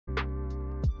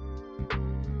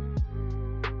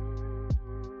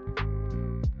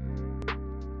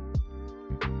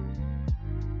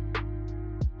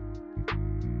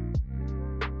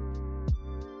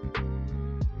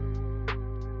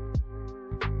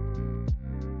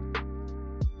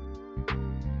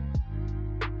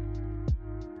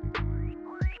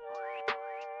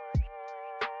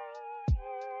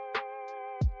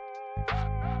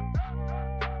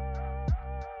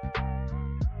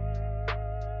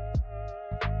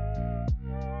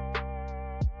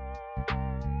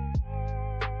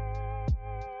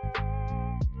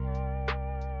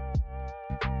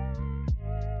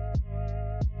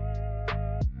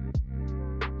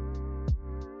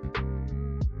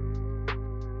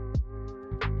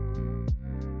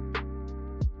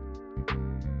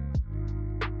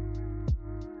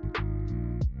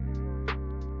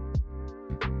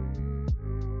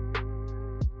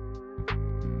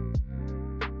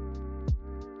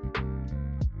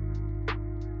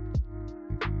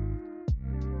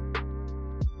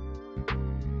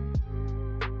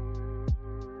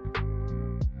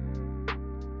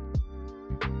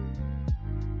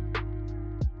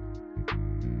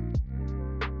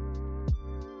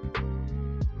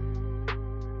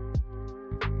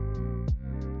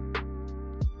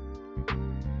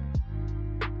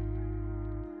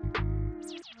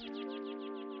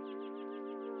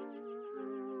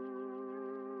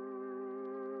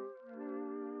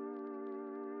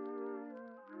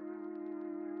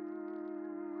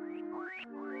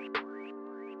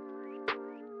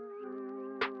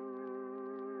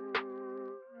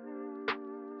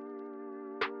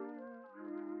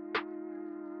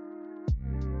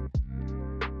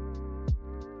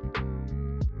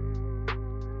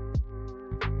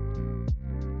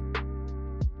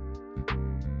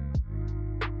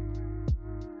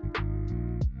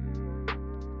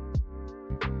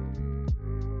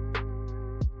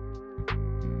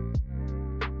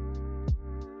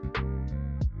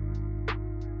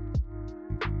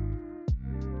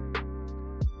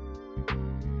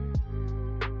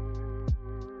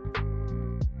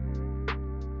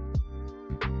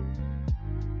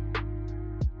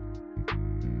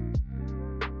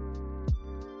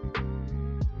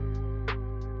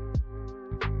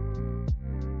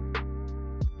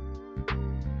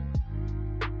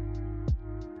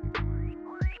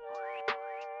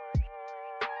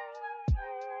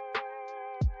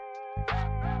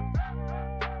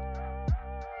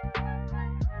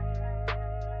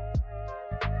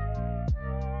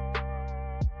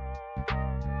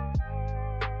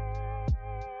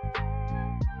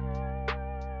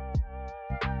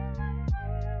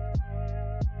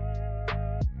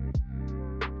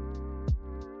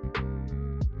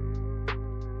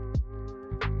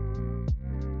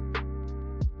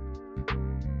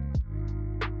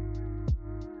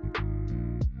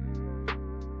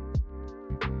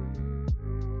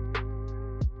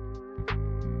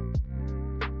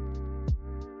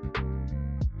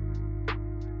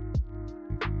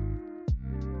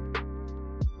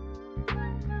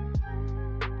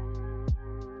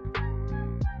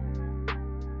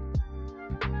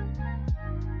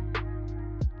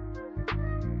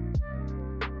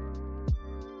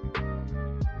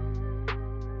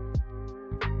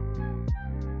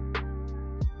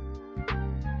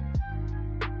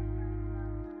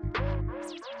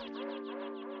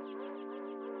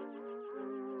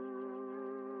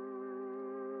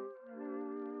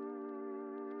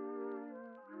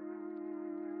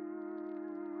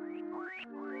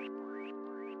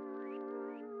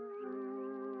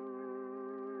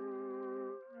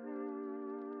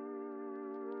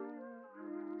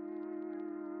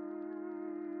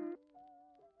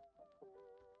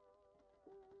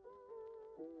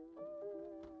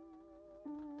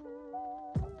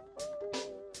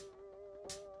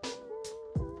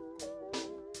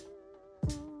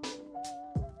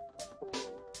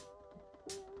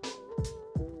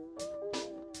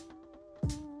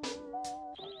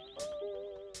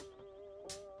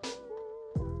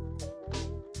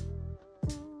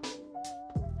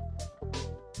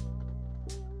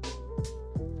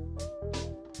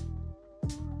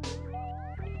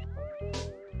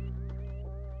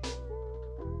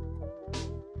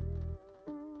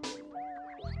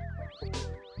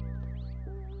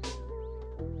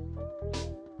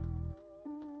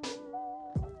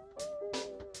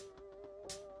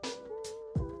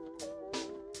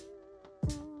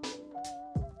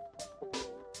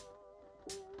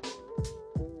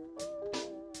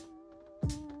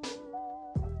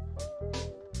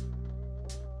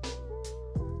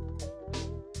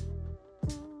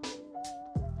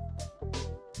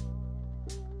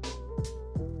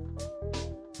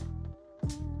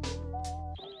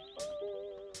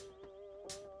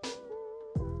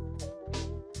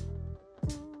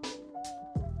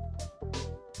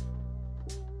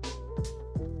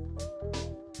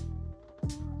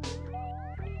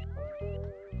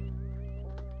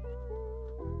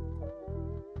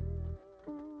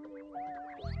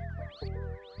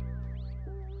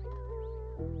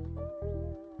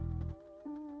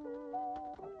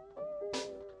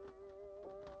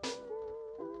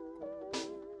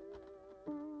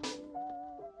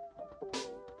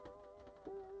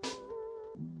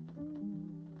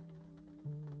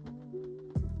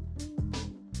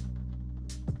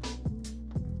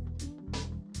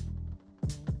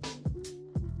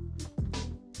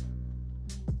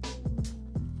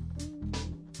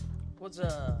What's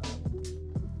up?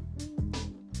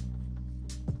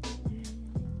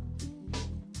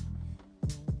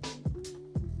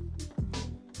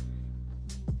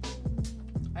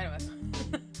 Anyways.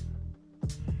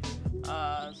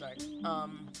 Sorry.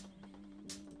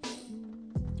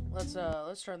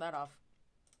 Let's turn that off.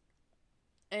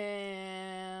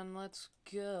 And let's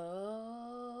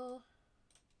go.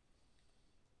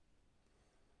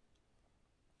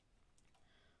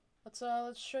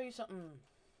 Let's show you something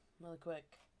really quick.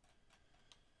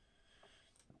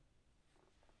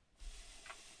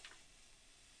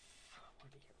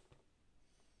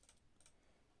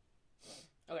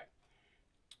 Okay.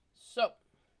 So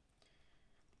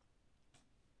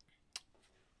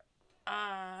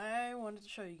I wanted to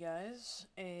show you guys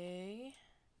a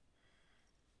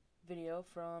video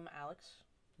from Alex.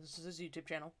 This is his YouTube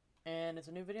channel, and it's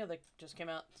a new video that just came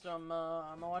out, so I'm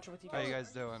gonna watch it with you guys. How you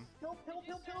guys doing? Pill.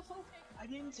 I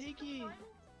didn't take it.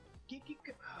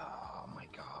 Oh my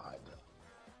god.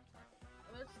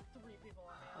 There's 3 people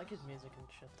on I like his music and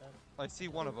shit, though. I see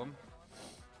one of them.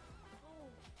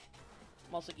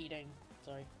 I'm also eating.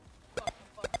 Sorry.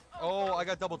 Oh, I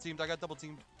got double teamed. Oh,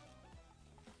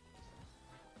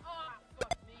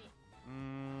 fuck me.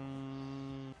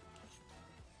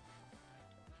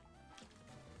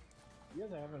 You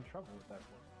guys are having trouble with that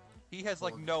one. He has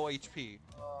like no HP.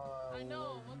 I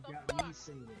know, what you the got fuck? me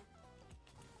saying it.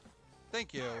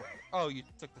 Thank you. Oh, you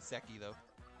took the Seki though.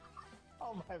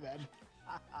 Oh my bad.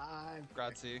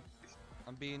 Grazie.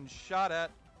 I'm being shot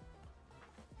at.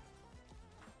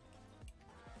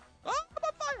 Ah, I'm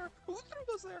on fire! Who threw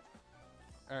those there?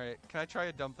 Alright, can I try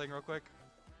a dumb thing real quick?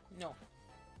 No.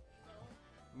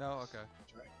 No? Okay.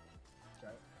 Try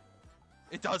it.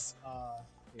 It does!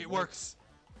 It works!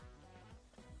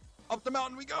 Up the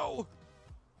mountain we go!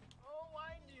 Oh,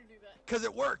 why did you do that? Cause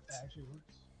it worked! It actually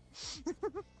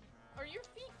works. Are your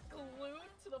feet glued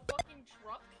to the fucking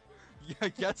truck? Yeah, I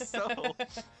guess so.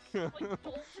 Like,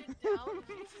 bolted down?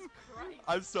 Jesus Christ.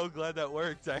 I'm so glad that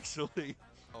worked, actually.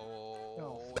 Oh,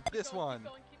 No. this Keep going, one.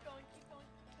 Keep going.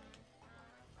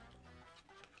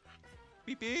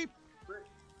 Beep beep. Brick.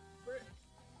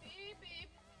 Beep, beep.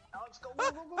 Alex, go.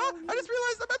 Ah, ah, I just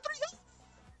realized I'm at 3 health.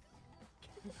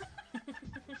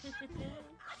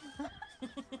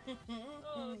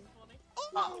 Oh, that's funny.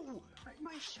 Oh!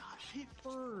 My shot hit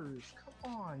first.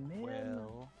 Come on, man.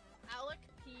 Well. Alec,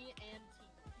 P, and T.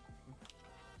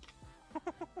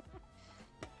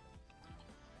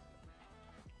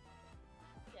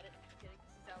 Get it? This is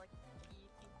Alec, P,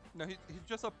 T. No, he's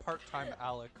just a part-time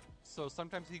Alec. So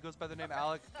sometimes he goes by the name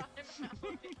Alec, I'm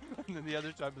Alec. and then the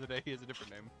other time of the day he has a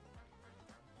different name.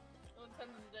 Well, at the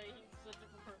end of the day, he's a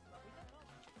different person that we don't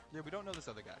know. Yeah, we don't know this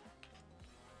other guy.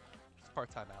 He's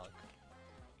part-time Alec.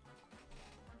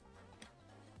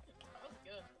 That was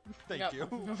good. Thank you.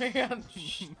 We got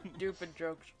stupid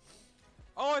jokes.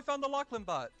 Oh, I found the Lachlan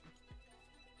bot.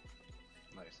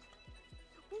 Nice.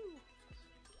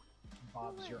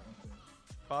 Bob's your uncle.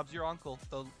 Bob's your uncle,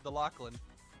 the Lachlan.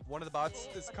 One of the bots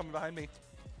is coming behind me.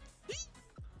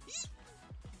 It's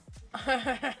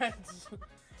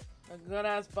a good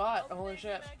ass bot. Holy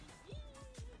shit.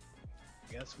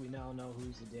 Guess we now know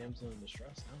who's the damsel in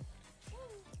distress now.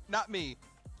 Not me.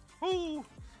 Ooh.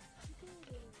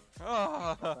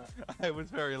 Oh, I was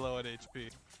very low on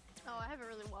HP. Oh, I haven't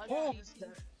really watched Oh. these. You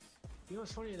know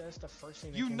what's funny? That's the first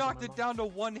thing. That You came knocked to it my down to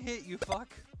 1 hit, you fuck.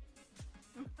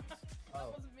 That Oh.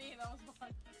 was me, that was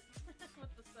mine.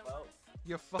 With the semi. Well,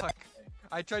 You fuck.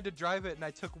 I tried to drive it and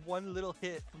I took one little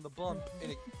hit from the bump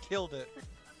and it killed it. I'm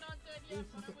not dead you yet.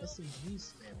 fucking SMG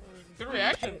spam. Good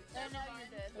reaction. And now you're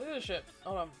dead. Look at this shit.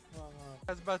 Hold on.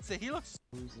 I was about to say, he looks...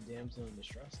 Who's the damsel in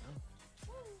distress now?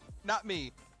 Not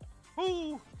me.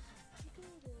 Ooh.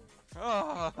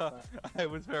 Oh, I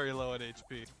was very low on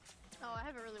HP. Oh, I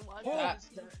haven't really watched Oh.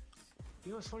 these.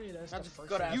 You know what's funny? That's That's the first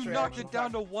good thing. ass You That's knocked right. it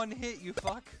down to 1 hit, you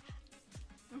fuck.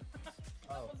 That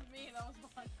was me, that was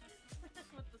mine.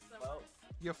 With the semi. Well,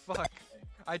 You fuck.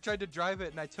 I tried to drive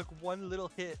it and I took one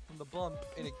little hit from the bump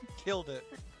and it killed it.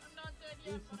 I'm not dead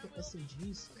you yet. fucking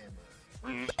SMG spammer.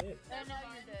 Shit. And now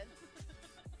you're dead.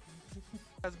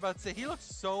 I was about to say, he looked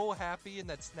so happy in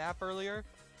that snap earlier.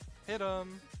 Hit him. I'm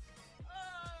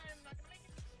not gonna make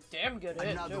it. Damn good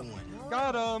hit. Another too. one.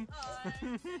 Got him.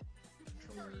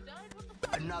 Sorry, died? What the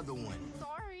fuck? Another one.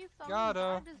 Sorry, Got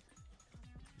him.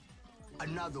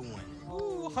 Another one.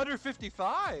 Ooh,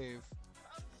 155. I'm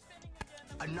spinning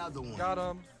again. Another one. Got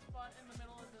him. Spot in the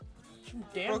middle of the green.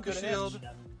 Damn Broke a good shield. hit.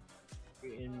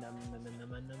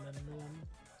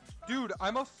 Dude,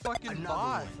 I'm a fucking Another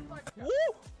bot. one. Woo!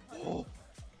 Oh,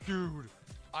 dude,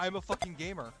 I'm a fucking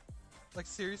gamer. Like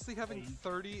seriously, having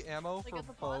 30 ammo Like for at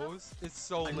the bottom? bows is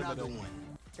so Another limiting.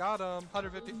 one. Got him.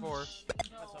 154. That's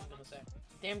what I'm gonna say.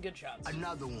 Damn good shots.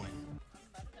 Another one.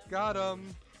 Got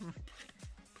him.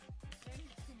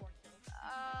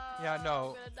 Yeah,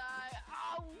 no. I'm gonna die.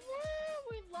 Oh, woo!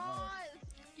 We lost!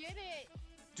 Get it!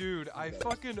 Dude, I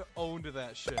fucking owned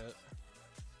that shit.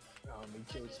 Me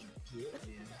killed some kid,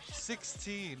 man.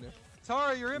 16.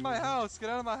 Tara, you're in my house. Get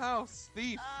out of my house.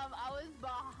 Thief. I was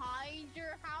behind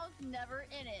your house, never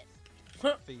in it.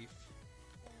 Thief.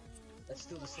 That's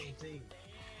still the same thing.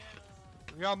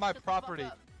 You're on my Shut the fuck property.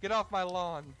 up. Get off my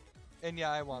lawn. And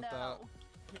yeah, I want No.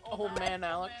 Old man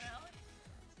Alex.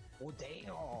 Oh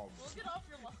damn. We'll get off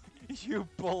your lawn. that. You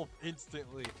both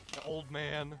instantly. Old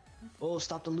man. Oh,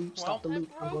 stop the loot! Stop the Well, loot!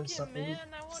 I'm going to stop the loot.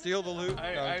 Steal the loot. No,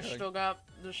 I'm I kidding. still got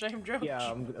the same joke.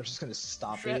 Yeah, I'm just gonna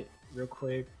stop Shit. it real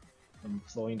quick. I'm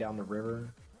flowing down the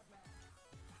river.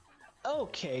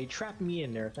 Okay, trap me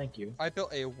in there, thank you. I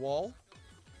built a wall.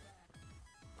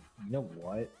 You know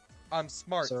what? I'm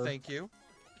smart, Sir. thank you.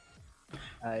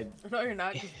 I No, you're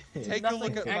not. Take a Nothing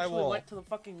look at my actually wall. went to the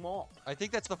fucking wall. I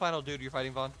think that's the final dude you're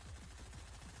fighting, Vaughn.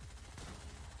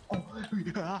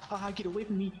 Oh, get away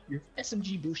from me! Your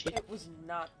SMG bullshit. It was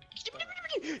not.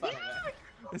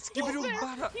 It's giving you a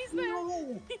bada. He's there!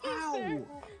 No! How? Oh,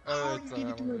 How it's you get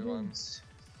into my one. guns?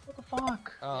 What the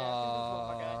fuck?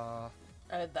 I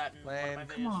had that in one of my Lame.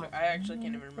 Come videos. on, I actually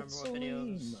can't man, even remember that's what so video it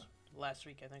lame. was. Last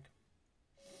week, I think.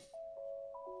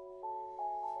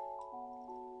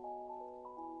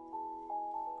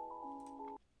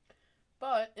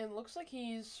 But it looks like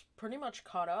he's pretty much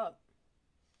caught up.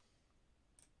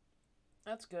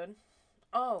 That's good.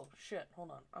 Oh, shit.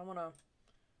 Hold on. I wanna...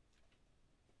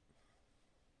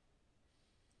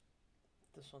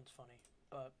 This one's funny,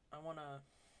 but I wanna...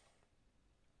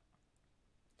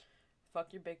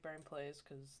 Fuck your Big Brain plays,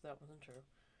 because that wasn't true.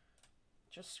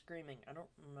 Just screaming. I don't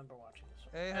remember watching this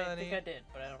one. Hey, I honey. think I did,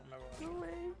 but I don't remember watching it.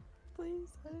 away, please.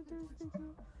 I didn't do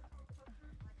anything.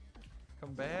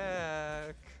 Come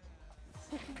back.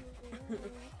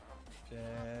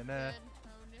 Da-na,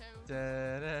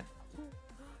 da-na.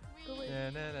 Go away.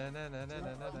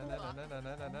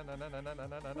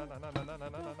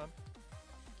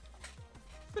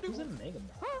 Who's in Mega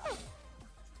Man?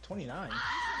 29.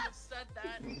 Said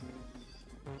that. Get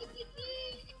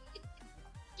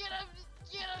him!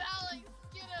 Get him, Alex!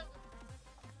 Get him!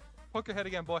 Poke your head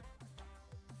again, boy.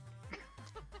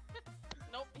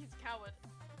 Nope, he's a coward.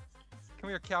 Come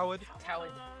here, coward. Coward.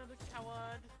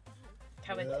 Coward.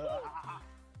 Coward.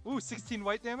 Ooh, 16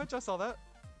 white damage. I saw that.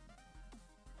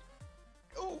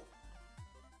 Ooh.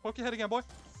 Poke your head again, boy.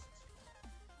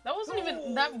 That wasn't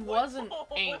even. That wasn't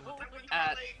aimed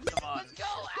at Devon. Let's go,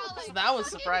 Alex! So that was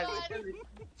Fucking surprising.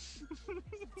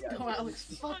 run. Go, Alex.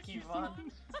 Fuck you,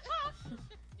 Vaughn.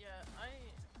 Yeah,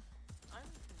 I'm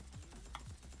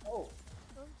Oh.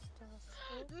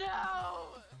 No!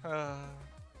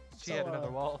 She had So, another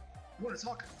wall. You wanna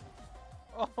talk?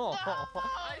 Oh.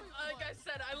 Like I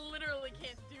said, I literally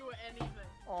can't do anything.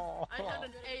 Oh. I had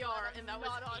an AR and that was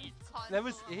it. That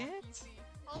was it?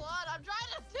 Hold on, I'm trying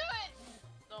to do it!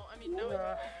 No, I mean, no. I don't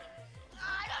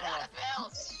know how to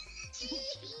build!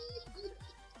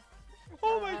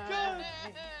 Oh my god.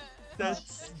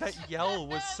 That yell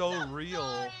was so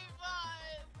real.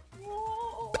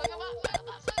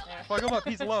 Fuck him up.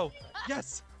 He's low.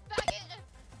 Yes.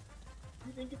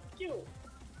 You didn't get the kill.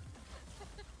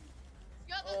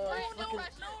 No.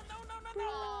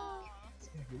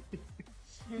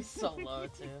 You're so low,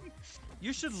 too.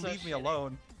 You should So leave me shitty.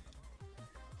 alone.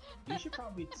 You should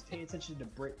probably pay attention to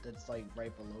Brit that's like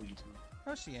right below you too.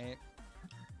 No, she ain't.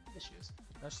 Yes, she is.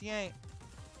 No, she ain't.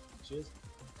 She is.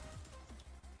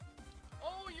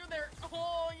 Oh, you're there.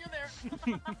 Oh, you're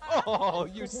there. Oh,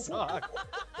 you suck.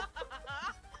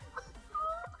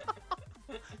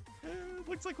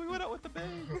 Looks like we went out with the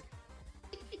bang.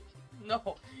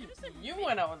 No, you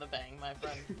went out with a bang, my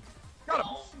friend. Got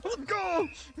him. Let's go.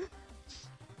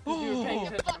 You were paying Oh.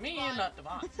 attention to me and not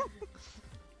Devon.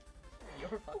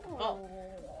 Your fucking fault, No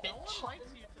bitch. one likes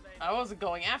you today. I wasn't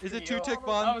going after Is you. it two-tick I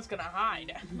bun? was gonna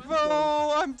hide.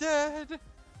 No, I'm dead.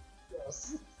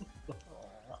 Yes.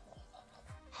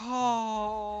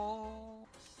 Oh.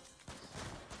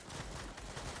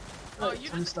 Oh, you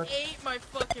I'm just stuck. ate my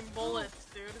fucking bullets,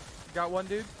 dude. Got one,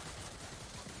 dude.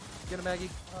 Get him, Maggie.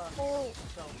 So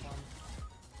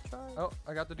fun. Oh,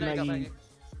 I got the dude. I got Maggie. Maggie.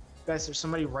 Guys, there's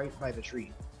somebody right by the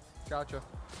tree. Gotcha.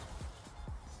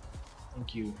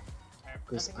 Thank you.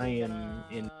 Because think I I'm am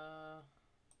in. gonna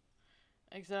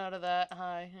Exit out of that.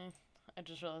 Hi. I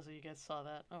just realized that you guys saw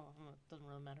that. Oh, it doesn't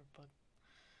really matter, but.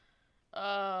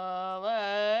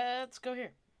 Let's go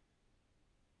here.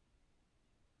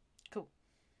 Cool.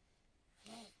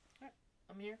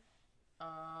 here.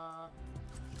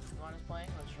 Devon is playing.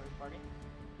 Let's join party.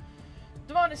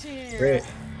 Devon is here.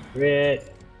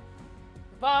 Rit.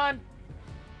 Devon.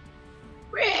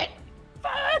 Rit.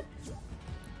 Devon.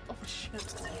 Oh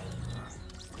shit.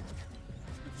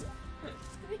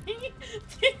 Did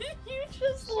you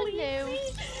just leave Hello.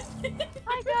 me?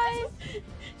 Hi, guys.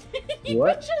 Did you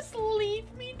What? just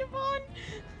leave me, Devon?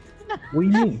 What do you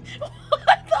mean?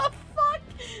 What the fuck?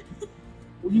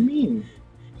 What do you mean?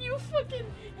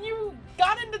 You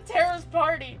got into Tara's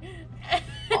party and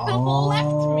left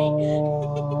me.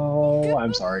 Oh,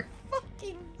 I'm sorry.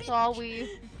 Fucking bitch. Saw we.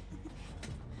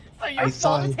 So your I fault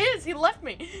thought- is his. He left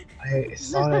me. I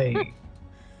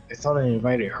thought I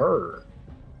invited her.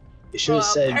 It should have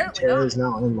said apparently Tara's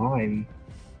not. not online.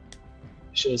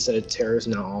 It should have said Tara's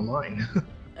not online.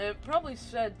 It probably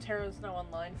said Tara's now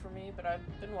online for me, but I've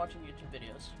been watching YouTube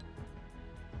videos.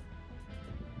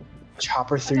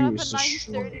 Chopper got 3 up was at 9:30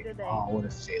 destroyed. today. Oh, what a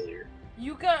failure.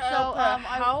 You got So, up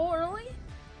at I- how early?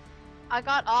 I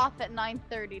got off at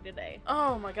 9:30 today.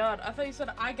 Oh my god! I thought you said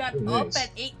I got Oh, up nice.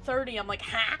 at 8:30. I'm like,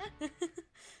 huh?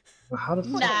 Well, how the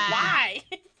fuck? Nah. Why?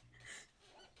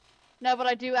 No, but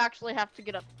I do actually have to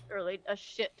get up early as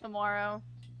shit tomorrow.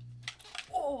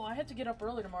 Oh, I had to get up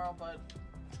early tomorrow, but.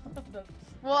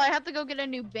 Well, I have to go get a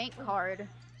new bank card.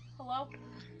 Hello?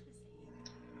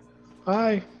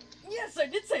 Hi. Yes, I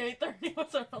did say 8:30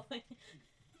 was early.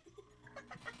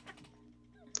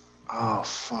 Oh,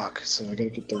 fuck. So I gotta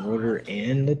get the rotor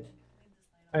and the...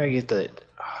 I gotta get the...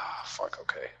 Ah, fuck,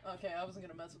 okay. Okay, I wasn't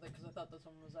gonna mess with it because I thought this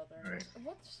one was out there. Alright.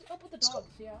 What's up with the Let's go. dogs?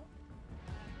 Yeah.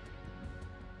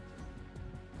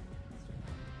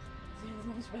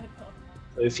 Zero's bad dog.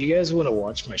 If you guys want to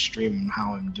watch my stream on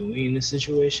how I'm doing in this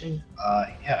situation,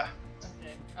 yeah.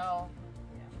 Okay. I'll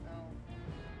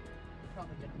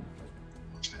probably get him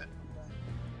after.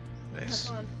 Nice.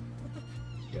 Come on.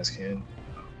 You guys can.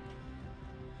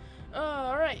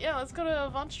 Alright, yeah, let's go to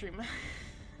Von stream.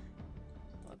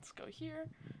 Let's go here.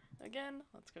 Again.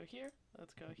 Let's go here.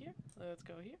 Let's go here. Let's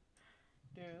go here.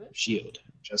 Do this. Shield,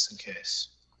 just in case.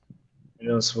 I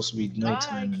know it's supposed to be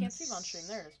nighttime. I and can't see Von stream.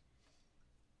 There it is.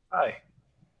 Hi.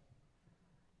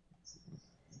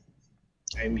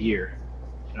 I'm here.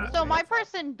 Not So me. my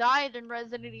person died in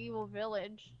Resident Evil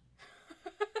Village.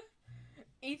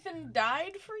 Ethan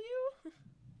died for you?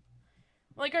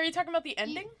 Like, are you talking about the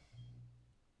ending?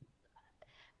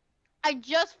 I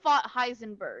just fought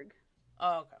Heisenberg.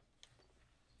 Oh, okay.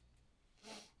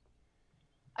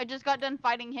 I just got done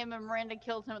fighting him and Miranda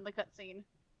kills him in the cutscene.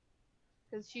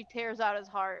 Because she tears out his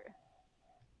heart.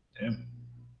 Damn.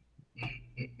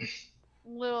 A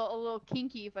little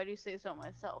kinky if I do say so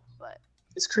myself, but...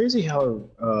 It's crazy how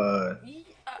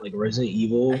like Resident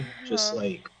Evil just Uh-huh.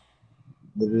 like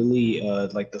literally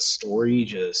like the story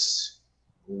just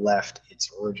left its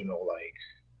original like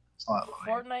plot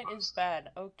line. Fortnite is bad.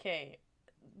 Okay.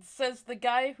 Says the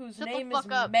guy whose Shut the name is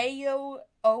fuck up.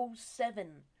 Mayo07.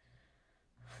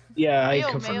 Yeah, I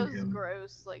Mayo's confronted him.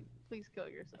 gross. Like, please kill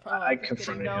yourself. I I'm just kidding.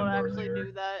 confronted Don't him actually earlier.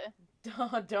 do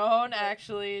that. Don't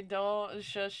actually, don't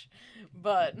shush.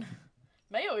 But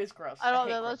Mayo is gross. I don't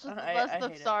hate know. gro- That's just I that's hate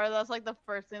the it. sorry. That's like the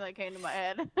first thing that came to my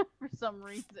head for some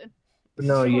reason. But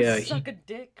no, Go yeah, suck a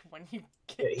dick when you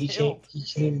yeah, get he killed.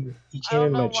 came I in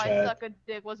don't know my why chat. suck a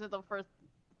dick wasn't the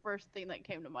first thing that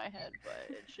came to my head, but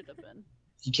it should have been.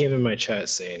 He came in my chat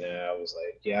saying I was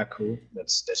like, yeah, cool.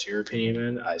 That's your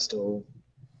opinion, man. I still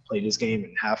play this game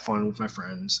and have fun with my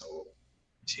friends. So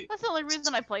That's the only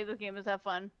reason I play this game is have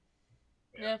fun.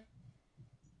 Yeah.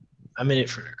 I'm in it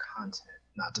for the content,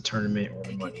 not the tournament or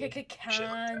the money. shit like that.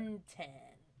 Content.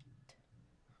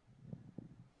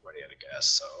 What do you guess?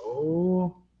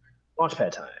 So,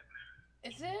 launchpad time.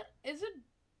 Is it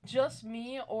just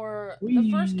me or the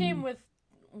first Whee! game with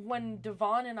when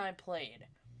Devon and I played?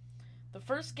 The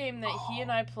first game that he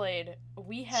and I played,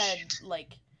 we had Shit.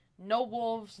 like no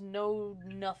wolves, no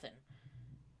nothing.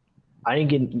 I didn't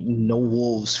get no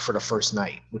wolves for the first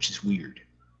night, which is weird.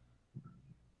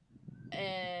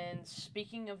 And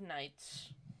speaking of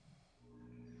knights,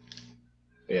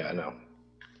 Yeah, I know.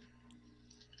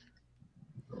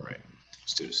 All right,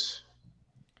 let's do this.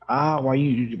 Why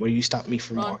you stop me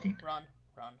from run, walking? run.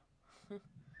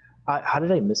 How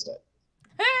did I miss that?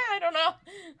 I don't know.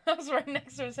 I was right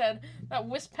next to his head. That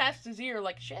whisked past his ear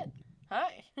like shit.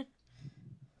 Hi.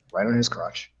 Right on his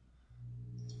crotch.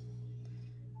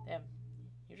 Damn,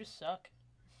 you just suck.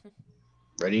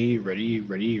 Ready.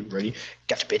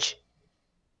 Gotcha, bitch.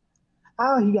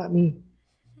 Oh, he got me.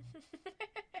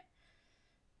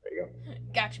 There you go.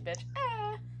 Gotcha, bitch.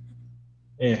 Ah.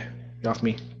 Yeah, get off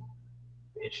me.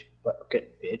 Bitch. But okay,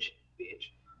 bitch.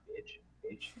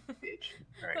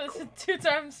 Alright, Listen, cool. the 2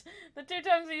 times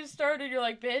that you started, you're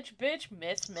like, bitch, bitch,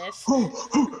 miss, miss.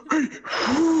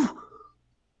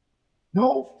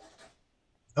 No!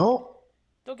 No!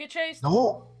 Don't get chased.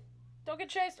 No! Don't get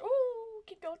chased. Ooh,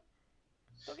 keep going.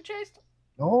 Don't get chased.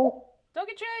 No! Don't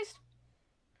get chased.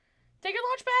 Take your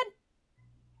launch pad.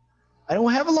 I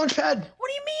don't have a launch pad! What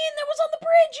do you mean? That was on the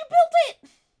bridge. You built it.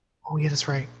 Oh, yeah, that's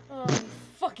right. Oh, you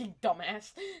fucking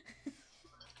dumbass.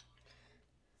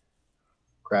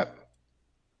 Crap.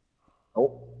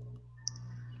 Nope.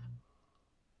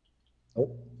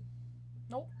 Nope.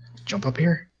 Nope. Jump up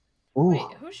here. Ooh. Wait,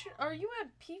 are you at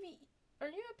PV? Are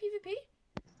you at PvP?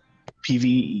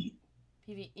 PvE.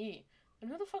 PvE. And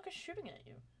who the fuck is shooting at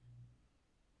you?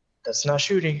 That's not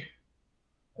shooting.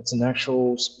 That's an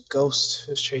actual ghost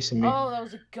who's chasing me. Oh, that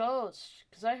was a ghost.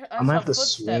 Because I I'm gonna saw have to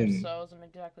footsteps, swim. so I wasn't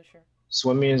exactly sure.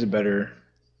 Swimming is better.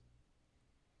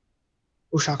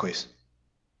 Ooh, shockwaves.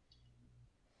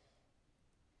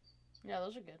 Yeah,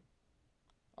 those are good.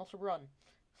 Also run.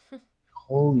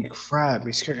 Holy crap,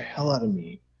 he scared the hell out of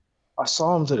me. I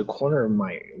saw him to the corner of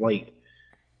my, like,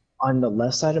 on the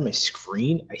left side of my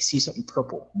screen, I see something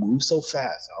purple move so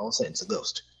fast. All of a sudden, it's a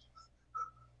ghost.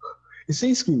 It's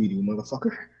ain't Scooby-Doo,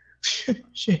 motherfucker.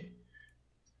 Shit.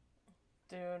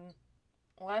 Dude,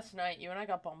 last night you and I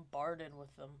got bombarded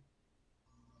with them.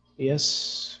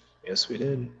 Yes. Yes, we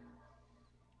did.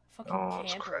 Fucking Oh,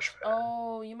 it's campers. Crash Pad.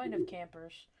 Oh, you might have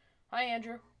campers. Hi,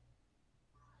 Andrew.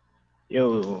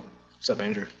 Yo, what's up,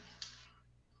 Andrew?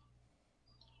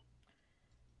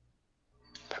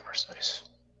 Pepper's nice.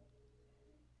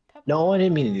 Pepper. No, I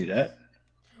didn't mean to do that.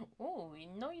 Oh,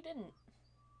 no, you didn't.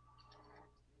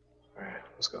 Alright,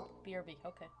 let's go. BRB,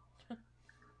 okay.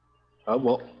 Oh,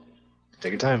 well,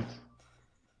 take your time.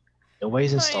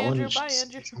 Nobody's Bye, installing Andrew. it. Bye,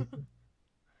 Andrew.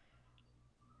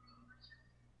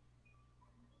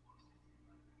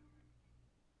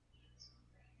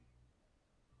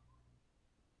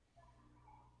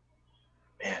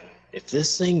 Man, if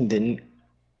this thing didn't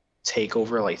take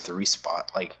over like three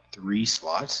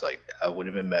slots, like that would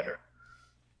have been better.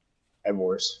 Bye,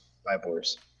 Boris. Bye,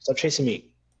 Boris. Stop chasing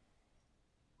me.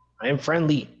 I am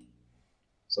friendly.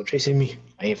 Stop chasing me.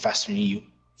 I ain't faster than you,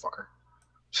 fucker.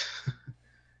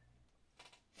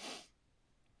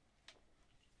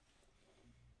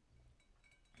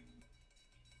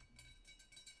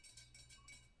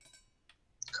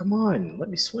 Come on, let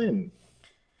me swim.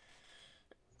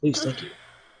 Please, thank you.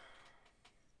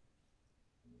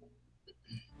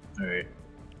 Alright.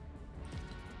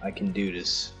 I can do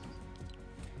this.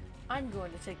 I'm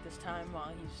going to take this time while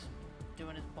he's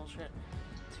doing his bullshit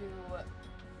to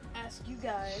ask you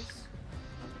guys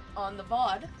on the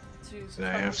VOD to And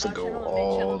I have to subscribe go to my channel and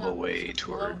all channel the down way below.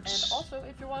 towards... And also,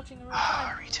 if you're watching in real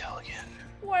time, retail again.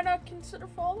 why not consider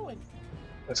following?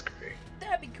 That's great.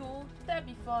 That'd be cool. That'd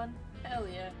be fun. Hell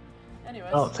yeah.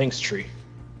 Anyways, Oh, thanks, Tree.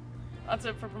 that's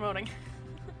it for promoting.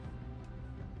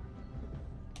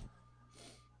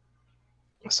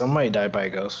 Somebody died by a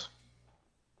ghost.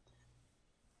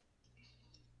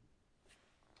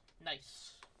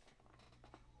 Nice.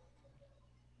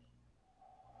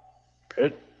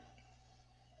 Good.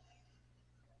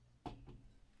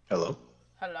 Hello?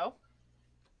 Hello?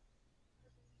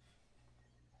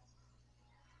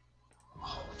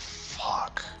 Oh,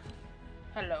 fuck.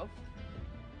 Hello?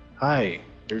 Hi.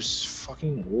 There's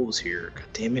fucking wolves here. God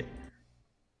damn it.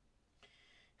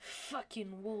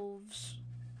 Fucking wolves.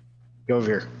 Get over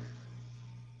here.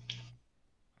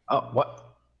 Oh,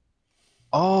 what?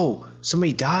 Oh,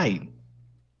 somebody died.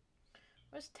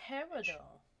 Where's Terra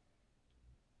though?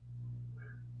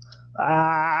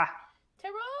 Ah!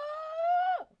 Terra!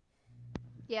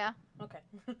 Yeah. Okay.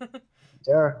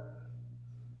 Sarah.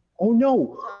 Oh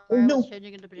no! Oh Sorry, I no! was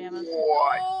changing into pajamas.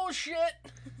 What? Oh shit!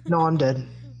 No, I'm dead.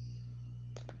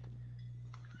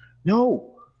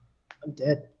 No! I'm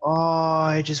dead. Oh,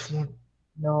 I just want...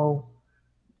 No.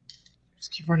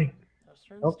 Just keep running.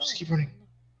 Nope, just keep running.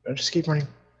 No, just keep running.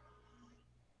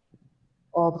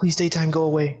 Oh, please, daytime, go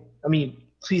away. I mean,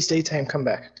 please, daytime, come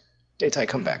back. Daytime,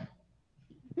 come back.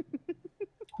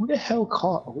 Who the hell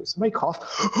coughed? Oh, somebody coughed.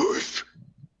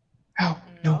 Ow,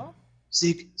 no.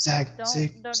 Zig, zag, Don't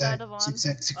zig, die, zag, Devon. zig,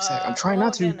 zag, zig, zag. I'm trying hello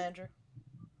not to. again, Andrew.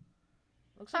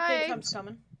 Looks like Hi. daytime's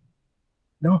coming.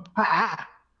 No. Ah!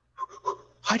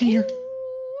 Hide in here.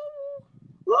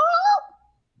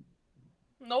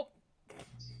 Nope.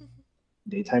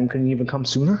 Daytime couldn't even come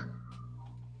sooner?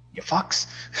 You fucks.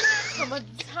 Come a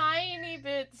tiny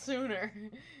bit sooner.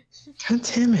 God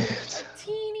damn it. A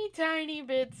teeny tiny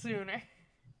bit sooner.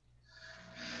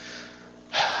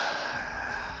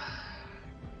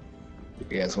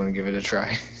 You guys want to give it a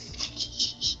try?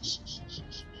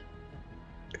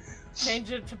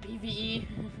 Change it to PVE.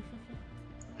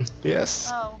 Yes.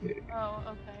 Oh. Oh,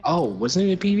 okay. Oh, wasn't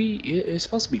it a PvE? It's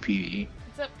supposed to be PvE.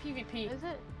 It's a PvP. Is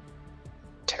it?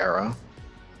 Terra.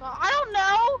 Well, I don't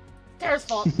know! Terra's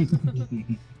fault.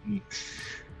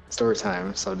 Story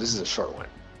time. So this is a short one.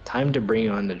 Time to bring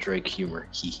on the Drake humor.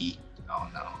 Hee hee. Oh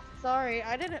no. Sorry,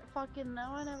 I didn't fucking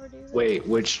know. I never do that. Wait,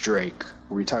 which Drake?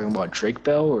 Were we talking about Drake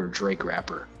Bell or Drake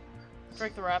rapper?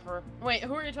 Drake the rapper. Wait,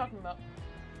 who are you talking about?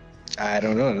 I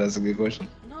don't know. That's a good question.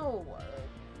 No.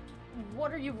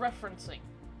 What are you referencing?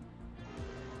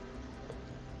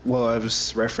 Well, I was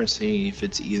referencing if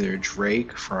it's either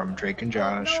Drake from Drake and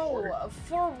Josh No, or...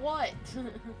 for what?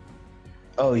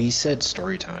 Oh, he said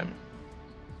story time.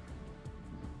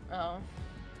 Oh.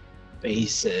 But he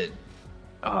said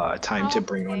time to Oh,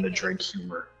 bring on the okay. Drake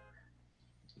humor.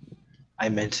 I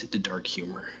meant the dark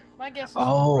humor. My guess is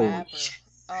Oh, rapper.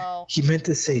 Oh. he meant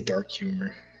to say dark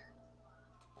humor.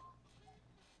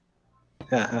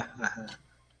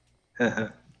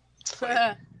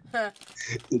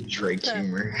 The Drake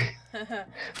humor. I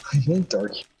meant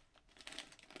dark humor.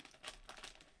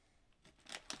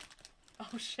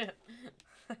 Oh shit.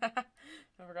 I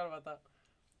forgot about that.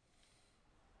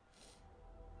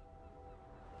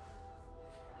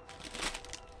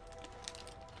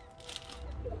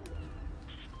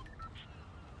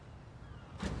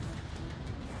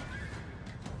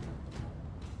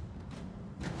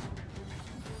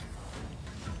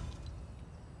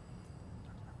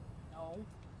 No.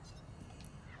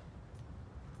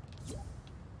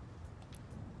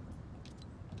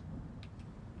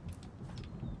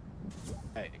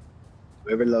 Hey,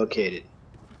 wherever located.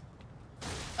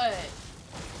 Hey.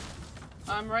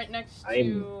 I'm right next to.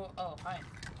 I'm- Oh, hi.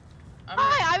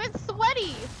 Hi, I'm in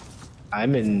Sweaty!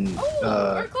 I'm in.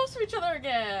 Oh, we're close to each other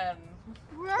again.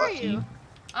 Where are Lucky. you?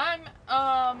 I'm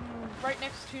right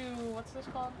next to what's this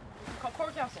called? Called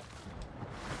Core Castle.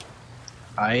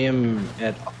 I am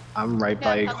at. I'm right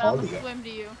by Yeah, I'm gonna Claudia. swim to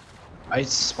you. I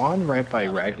spawned right by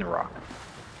Ragnarok.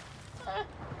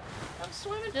 I'm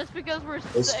swimming. Just because we're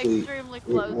Basically, extremely It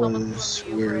close, I'm gonna was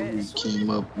swim to you for where we it. came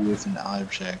up with an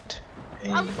object.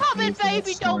 And I'm coming, gave that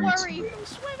baby, don't story to worry. it. I'm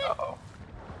swimming. Uh-oh.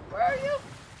 Where are you?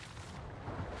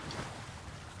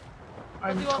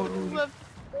 I'm Do you want me to totally swim?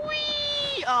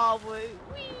 Whee! Oh, wait.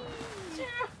 Whee!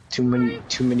 Sarah,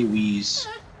 too many wheeze.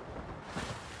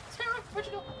 Sarah, where'd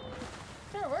you go?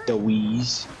 Sarah, where are The you?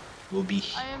 wheeze will be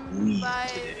I am wheeze by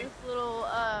today. this little,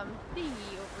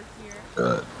 thingy over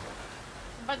here.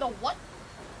 By the what?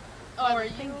 Oh, By are the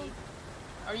you? thingy.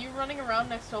 Are you running around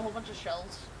next to a whole bunch of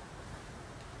shells?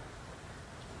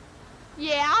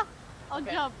 Yeah! I'll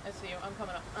Okay, jump. I see you. I'm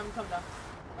coming up. I'm coming down.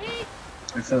 Whee!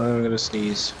 I feel like I'm gonna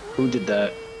sneeze. Who did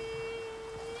that?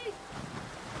 Whee!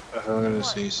 I feel like I'm gonna What?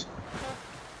 sneeze.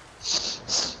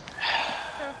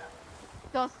 Sarah,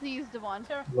 Don't sneeze, Devon.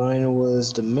 Sarah, Mine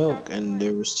was the milk, and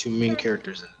there was two main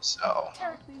characters in this. Uh-oh.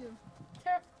 Sarah, To you.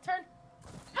 Sarah, turn.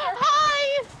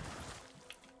 Hi!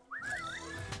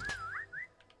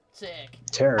 Sick.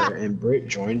 Tara and Britt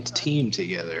joined the team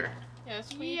together.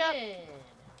 Yes, we Yep. did.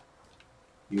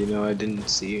 You know I didn't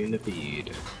see you in the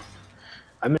feed.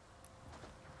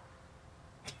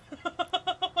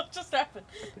 What just happened?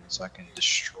 So I can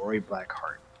destroy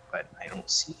Blackheart, but I don't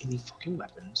see any fucking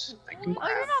weapons I can Oh, grab.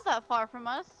 you're not that far from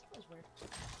us. That was weird.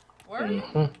 Where are you?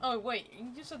 Mhm. Oh wait,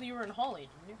 you just said that you were in Holly,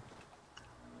 didn't you?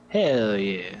 Hell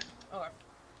yeah. Oh,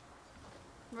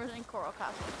 We're in Coral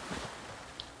Castle.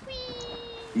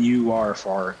 Whee! You are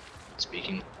far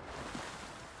speaking.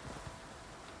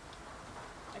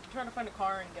 I can try to find a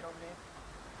car and get over there.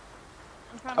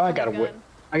 I'm trying Oh, to I find got a gun. whip.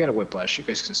 I got a whiplash. You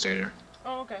guys can stay there.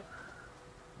 Oh, okay.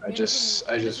 I just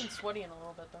Isn't sweaty in a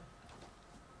little bit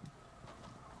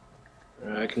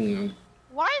then. I can.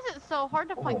 Why is it so hard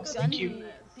to find Oh, guns thank you. in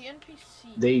this? The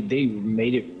NPC. They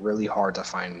made it really hard to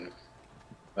find,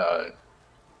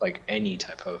 like any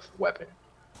type of weapon.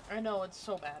 I know, it's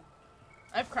so bad.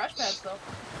 I have crash pads though.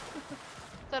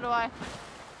 So do I.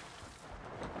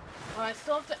 Well, I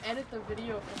still have to edit the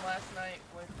video from last night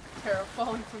with Tara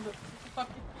falling from the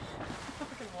fucking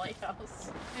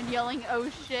lighthouse. And yelling, oh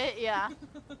shit, yeah.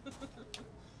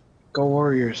 Go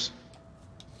Warriors!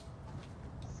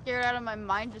 Scared out of my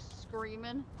mind, just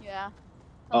screaming. Yeah. Sounds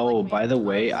Oh, like me. by the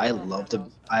way, I still love have the.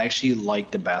 I actually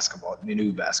like the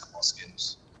new basketball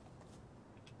skins.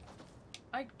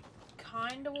 I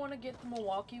kinda wanna get the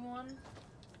Milwaukee one.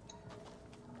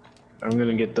 I'm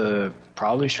gonna get the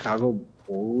probably Chicago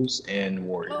Bulls and Oh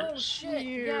Warriors. shit,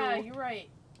 Ew. yeah, you're right.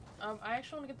 I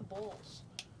actually wanna get the Bulls.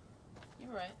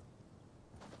 You're right.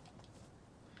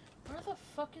 Where the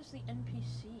fuck is the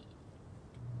NPC?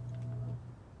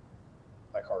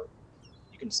 Like heart.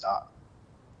 You can stop.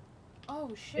 Oh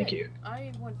shit. Thank you.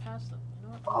 I went past them. You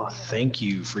know what? Oh, thank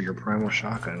you for your primal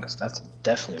shotgun, because that's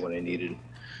definitely what I needed.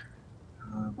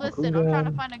 Listen, I'm trying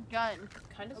to find a gun.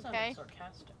 Kind of Okay. sounded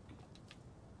sarcastic.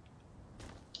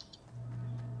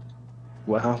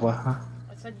 What? I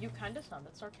said you kind of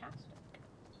sounded sarcastic.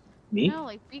 Me? No,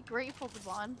 like, be grateful,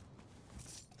 Devon.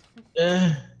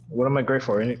 What am I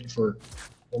grateful for?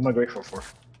 What am I grateful for?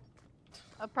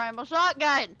 A primal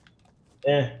shotgun!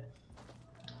 A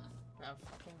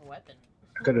fucking weapon.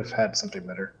 I could have had something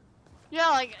better. Yeah,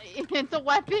 like, it's a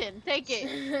weapon. Take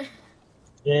it.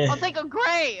 Yeah. I'll take a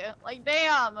gray. Like,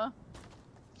 damn.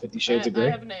 50 Shades of Grey?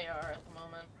 I have an AR at the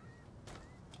moment.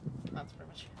 That's pretty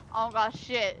much it. Oh gosh,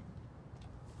 shit.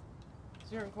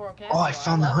 So you're in Coral Castle. Oh, I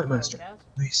found the love Coral Huntmaster. Castle.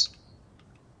 Nice.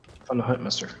 Found the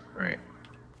Huntmaster. Alright.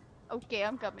 Okay,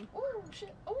 I'm coming. Oh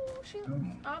shit. Oh shit.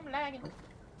 I'm lagging.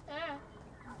 Ah.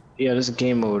 Yeah, this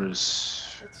game mode is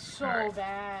It's so Alright.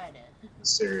 bad.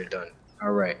 serious done.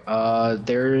 Alright.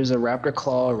 There's a raptor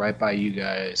claw right by you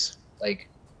guys. Like,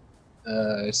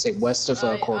 say west of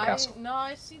Coral Castle. No,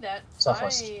 I see that.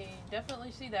 Southwest. I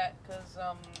definitely see that because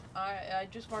I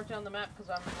just marked it on the map because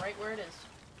I'm right where it is.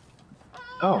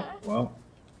 Oh, well.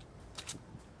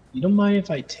 You don't mind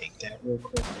if I take that real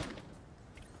quick? I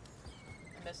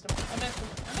missed him. I missed him.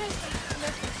 I missed him. I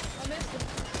missed him. I missed him. I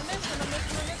missed him. I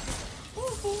missed him. I missed him.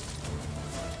 Woohoo.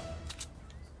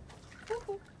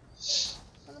 Woohoo.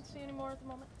 I don't see any more at the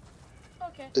moment.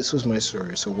 Okay. This was my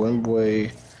story. So one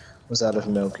boy was out of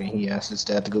milk and he asked his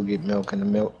dad to go get milk and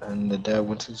the dad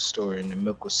went to the store and the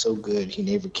milk was so good he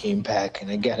never came back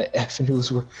and I got an F and it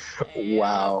was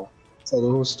wow. So the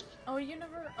host. Oh, you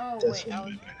never. Oh That's wait, I what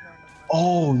was.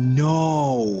 Oh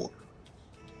no!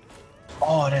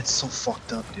 Oh, that's so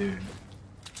fucked up, dude.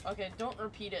 Okay, don't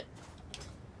repeat it.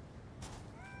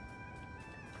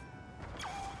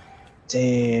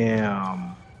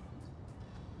 Damn.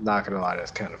 Not gonna lie,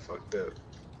 that's kind of fucked up.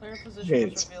 Player position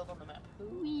It's- was revealed on the map.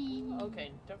 Wee.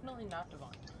 Okay, definitely not Devon.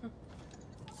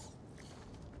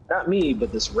 Not me,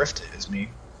 but this rift is me.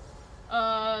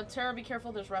 Tara, be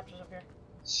careful. There's raptors up here.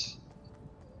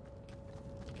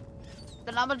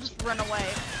 Then I'm gonna just run away.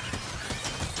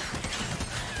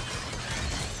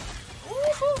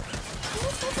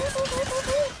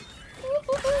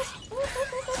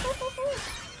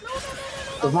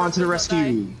 Devon to the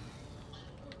rescue!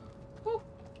 Woo.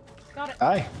 Got it.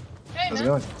 Hi, Hey, how's it man.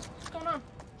 going? What's going on?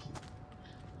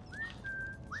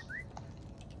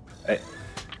 Hey.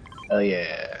 Hell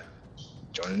yeah.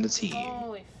 Joining the team.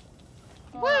 Holy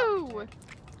fuck, Woo! dude.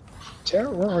 Tara,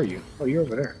 where are you? Oh, you're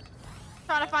over there.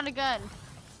 Trying to find a gun.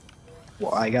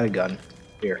 Well, I got a gun.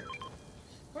 Here.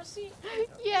 Where's the...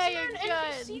 Yeah, Is there your an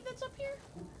gun. NPC that's up here?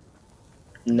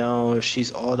 No,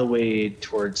 she's all the way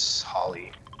towards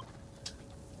Holly,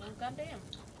 Oh, goddamn.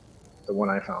 the one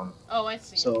I found. Oh, I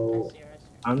see. So- I see her.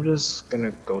 I'm just gonna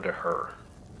go to her.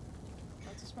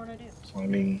 That's a smart idea. I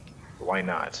mean, why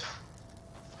not?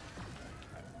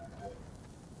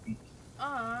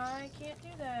 I can't do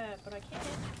that, but I can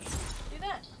do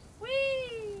that.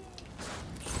 Whee!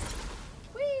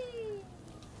 Whee!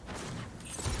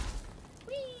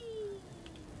 Whee!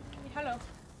 Hello.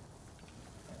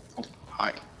 Oh,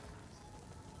 hi.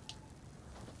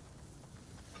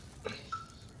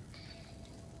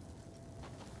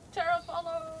 Tara,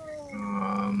 follow!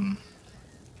 I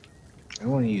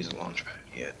don't want to use a launch pad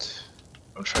yet.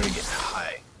 I'm trying to get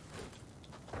high.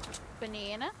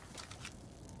 Banana.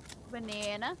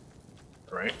 Banana.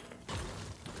 Right?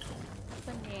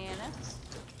 Banana.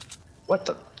 What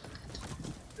the?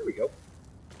 There we go.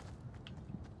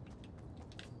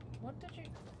 What did you...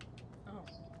 Oh.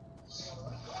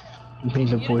 Me and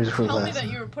the You boys didn't were tell me laughing. that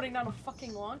you were putting down a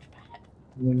fucking launch pad.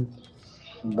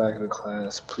 Back in the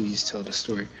class, please tell the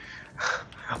story.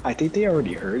 I think they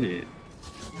already heard it.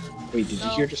 Wait, did you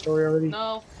No. hear the story already?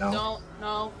 No, No. no,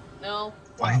 no, no.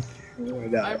 Why? Why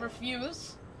not? I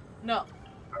refuse. No.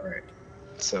 Alright.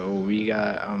 So we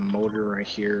got a motor right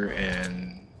here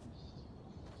and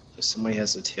somebody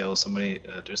has a tail, somebody,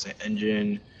 there's an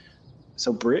engine.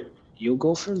 So Britt, you'll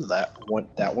go for that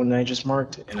one I just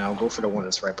marked, and I'll go for the one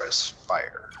that's right by the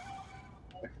fire.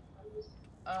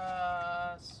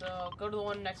 So go to the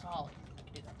one next to Holly. I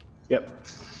can do that. Yep.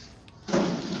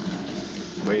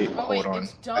 Wait, Oh wait, hold on.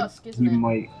 it's dusk, isn't we it?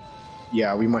 might,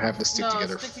 yeah, we might have to stick no,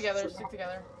 together. stick together, stick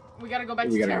together. We gotta go back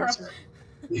We to gotta go Tara.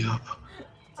 to- Yep.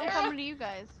 I'm coming to you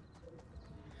guys.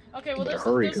 Okay, well Better there's,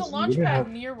 hurry, there's a 'cause launch we're gonna pad have-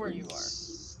 near where you are.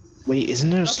 Wait, isn't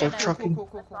there a Okay, slurp cool, trucking? cool.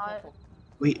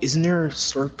 Wait, isn't there a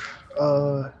slurp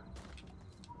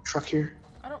truck here?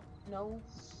 I don't know.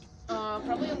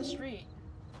 Probably on the street.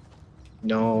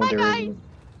 No, Hi, there guys. isn't.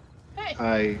 Hey,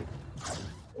 Hi.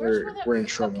 where's where that We're in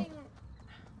trouble. fucking...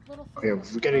 little thing. Okay,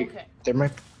 we gotta. Okay. There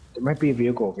might be a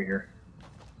vehicle over here.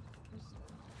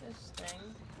 This thing.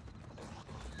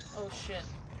 Oh shit.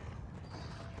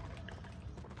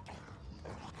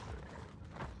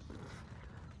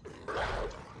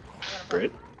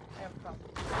 Britt, I have a problem.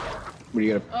 what are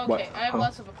you gonna? Okay, What? I have Huh?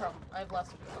 less of a problem.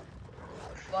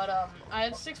 But I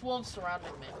have 6 wolves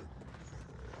surrounding me.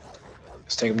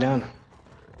 Let's take him down.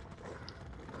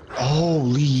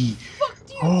 Holy! Fuck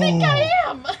do you think I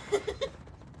am? Like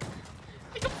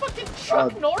a fucking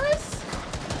Chuck Norris?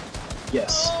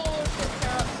 Yes. Oh shit,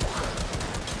 Tara.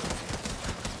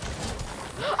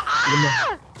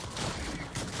 Ah!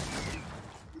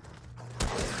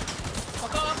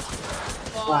 Fuck off.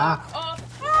 Fuck Ah. off.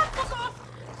 Ah, fuck off.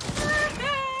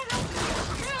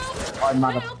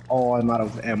 Help. I'm out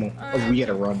of ammo. Oh, we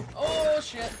gotta run. Oh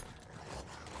shit.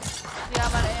 Yeah,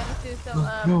 I'm out of ammo too, so,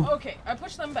 No. Okay, I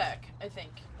pushed them back, I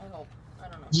think. I hope. I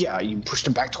don't know. Yeah, you pushed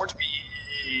him back towards me.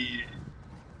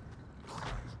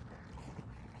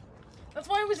 That's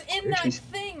why I was in that Jeez.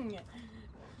 thing.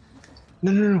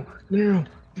 No.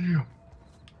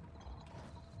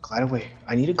 Glide away.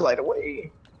 I need to glide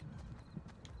away.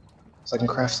 So I can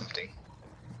craft something.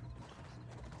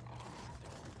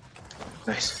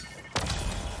 Nice.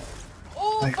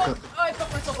 Oh I fuck! could- I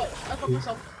fucked myself up. I fucked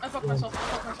myself.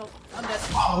 I'm dead.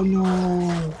 Oh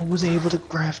no! I wasn't able to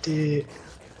craft it.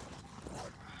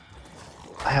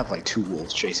 I have like 2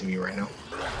 wolves chasing me right now.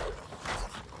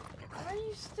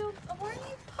 Why are you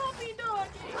puppy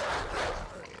dogging?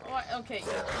 Oh, okay,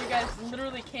 you guys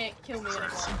literally can't kill me anymore.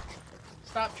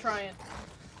 Stop trying.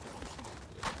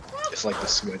 It's like the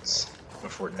Swids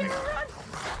before Run! night.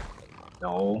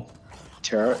 No.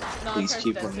 Tara, No, please Tara's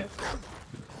keep dead running. too.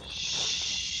 you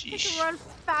Sheesh. can run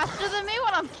faster than me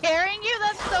when I'm carrying you?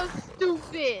 That's so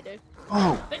stupid.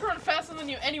 Oh! They can run faster than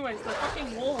you anyways, they're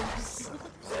fucking wolves.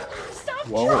 Stop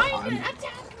Whoa, trying to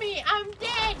attack me! I'm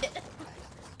dead!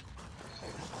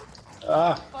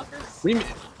 Ah! Fuckers. What do you mean?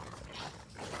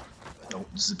 No,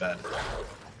 this is bad.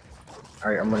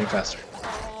 Alright, I'm running faster.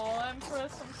 Oh,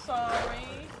 Empress, I'm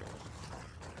sorry.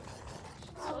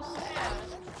 So sad.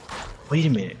 Wait a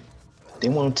minute. They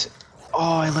want to...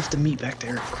 Oh, I left the meat back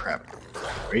there. Crap.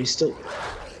 Are you still...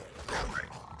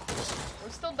 We're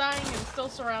still dying and still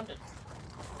surrounded.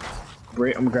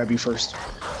 Great, I'm gonna grab you first.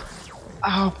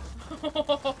 Ow!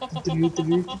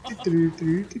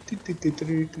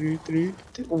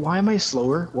 Why am I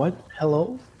slower? What?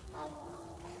 Hello?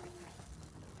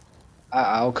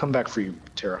 I'll come back for you,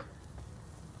 Tara.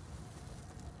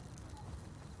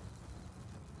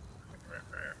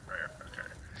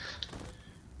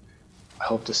 I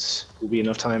hope this will be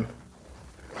enough time.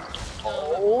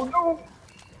 Oh no!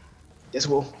 Yes,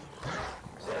 will. Why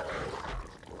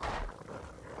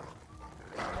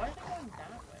are they going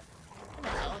that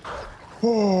way?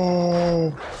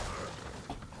 Oh!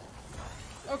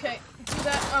 Okay, do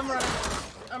that.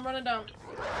 I'm running down.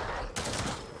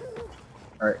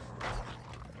 Alright.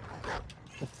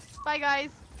 Bye, guys.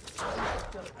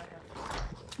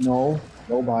 No.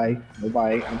 No bye. No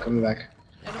bye. I'm coming back.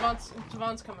 And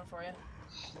Devon's coming for you.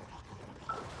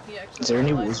 He actually Is there any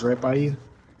realized- wolves right by you?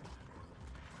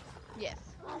 Yes.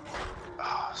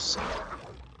 Oh, son.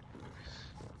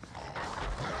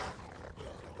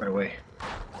 Right away.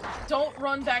 Don't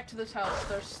run back to this house.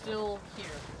 They're still here.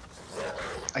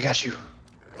 I got you.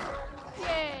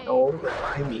 Yay. No, right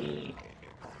behind me.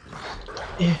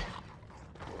 Eh.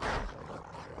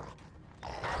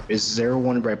 Is there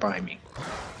one right behind me?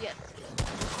 Yes.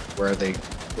 Where are they?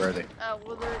 Where are they?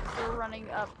 Well, they're running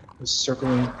up. They're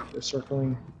circling. They're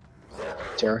circling.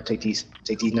 Tara, take these.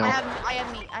 Take these now. I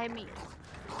have meat.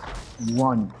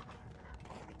 Run.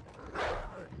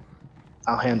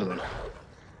 I'll handle them.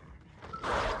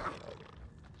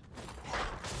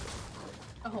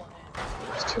 Oh man.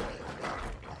 There's 2.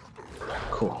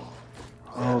 Cool.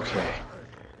 Okay.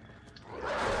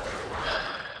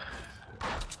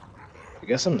 I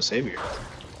guess I'm the savior.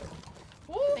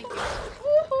 Thank you.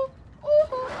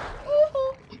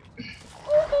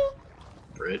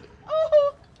 Brit.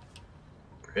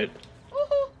 Brit.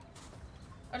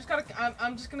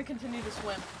 I'm just gonna continue to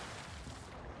swim.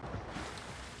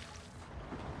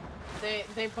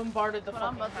 They bombarded the What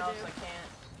I'm fucking about to house. do. I can't.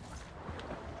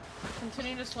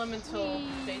 Continue to swim until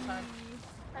daytime.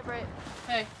 Hi, Britt.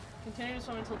 Hey, continue to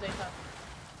swim until daytime.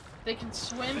 They can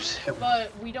swim, Just hit-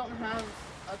 but we don't have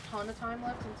a ton of time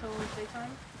left until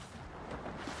daytime.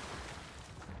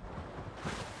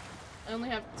 I only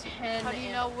have 10. How do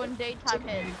you know when daytime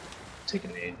hits? Take a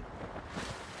nade.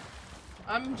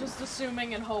 I'm just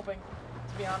assuming and hoping,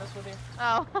 to be honest with you.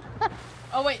 Oh.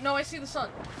 Oh wait, no, I see the sun.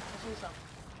 I see the sun.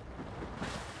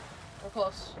 We're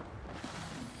close.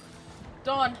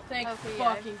 Dawn, thank Okay,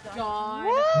 yeah, fucking Dawn.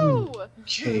 God. Woo!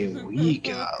 Okay, we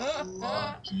got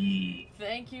lucky.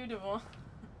 Thank you, Devon.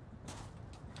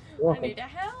 You're I welcome. need a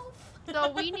health.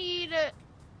 So we need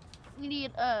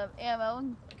ammo.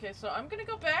 Okay, so I'm gonna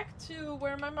go back to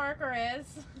where my marker is.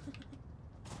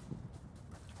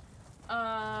 Fly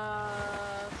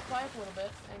up a little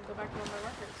bit and go back to where my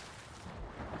marker is.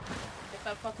 Get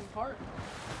that fucking part.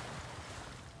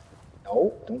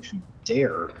 No, don't you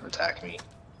dare attack me.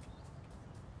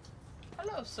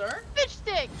 Hello, sir. Fish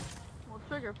stick! Well,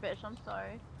 trigger fish, I'm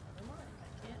sorry. Never mind,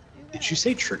 I can't do that. Did you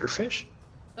say triggerfish?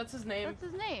 That's his name. That's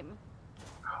his name.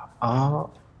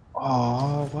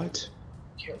 What?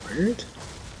 Get weird?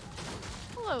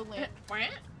 Hello, Land. What?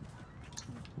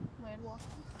 Landwalker.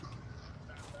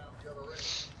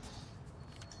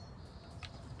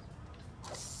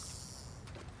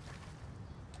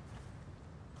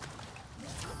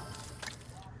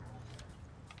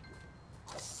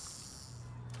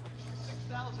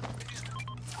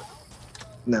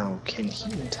 Now, can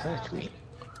he attack me?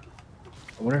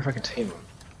 I wonder if I can tame him.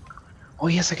 Oh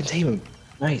yes, I can tame him.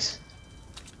 Nice.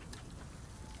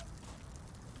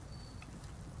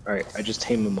 Alright, I just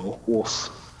tamed him a wolf.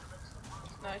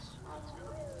 Nice.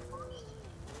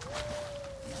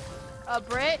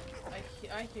 Britt?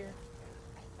 I hear.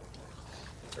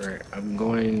 Alright, I'm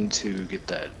going to get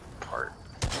that part.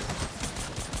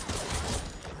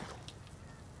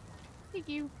 Thank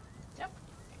you. Yep.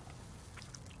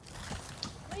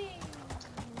 Whee!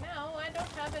 No, I don't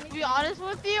have any. To be honest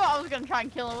with you, I was gonna try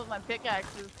and kill him with my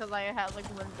pickaxes because I had like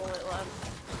 1 bullet left.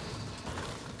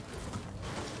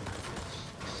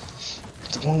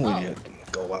 It's one way to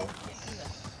go out.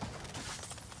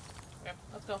 Okay,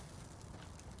 let's go.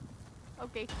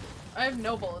 Okay. I have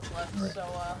no bullets left, Right. so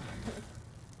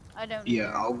I don't.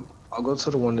 Yeah, I'll go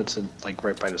to the one that's like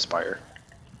right by the spire.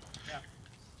 Yeah.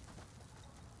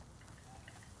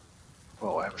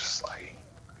 Oh, I was just lagging.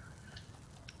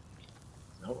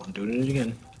 No, I'm doing it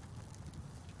again.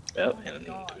 Yep, Oh my and I'm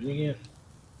God. doing it again.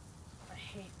 I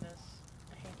hate this.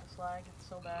 I hate this lag. It's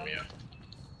so bad. Yeah.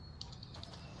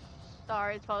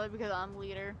 Sorry, it's probably because I'm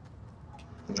leader.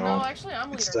 No, actually,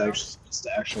 I'm it's leader.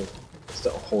 the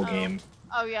whole Oh. game.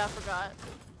 Oh yeah, I forgot.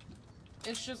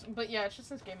 It's just, but yeah, it's just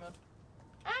this game mode.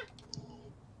 Ah!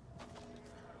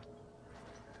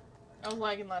 I was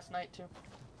lagging last night too.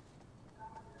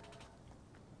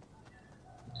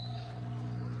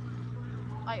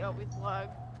 I always lag.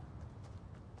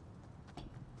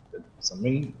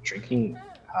 Somebody drinking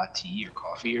hot tea or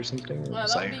coffee or something? Well,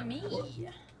 Was that I- would be me.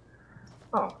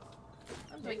 Oh,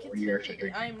 I'm drinking What are you actually tea.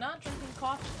 drinking? I am not drinking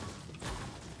coffee.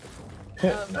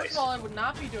 First nice. of all, I would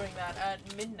not be doing that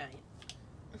at midnight.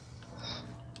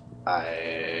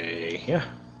 Yeah.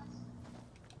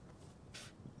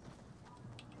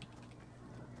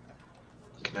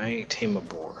 Can I tame a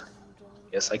boar?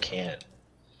 Yes, I can.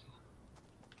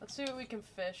 Let's see what we can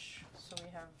fish, so we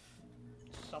have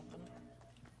something.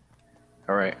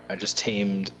 Alright, I just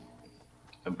tamed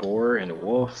a boar and a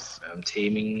wolf. I'm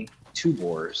taming 2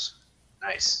 boars.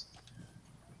 Nice.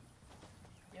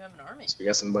 You have an army. So we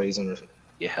got some buddies on the...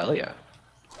 Yeah, hell yeah.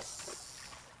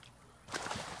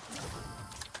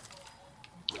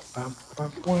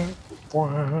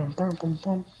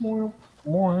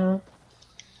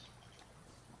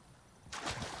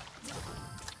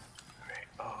 Alright,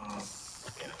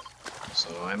 yeah. So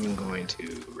I'm going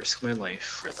to risk my life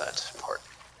for that part.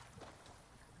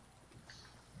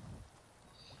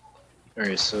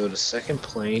 Alright, so the second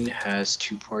plane has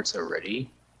 2 parts already.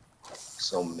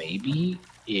 So maybe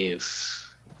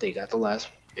if they got the last,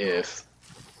 if,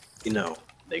 you know,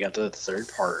 they got the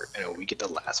 3rd part and we get the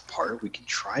last part, we can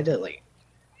try to, like,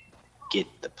 get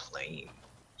the plane.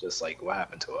 Just like what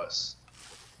happened to us.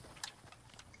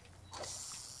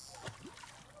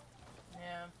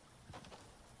 Yeah.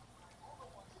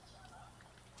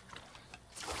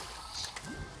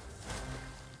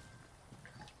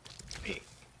 Wait.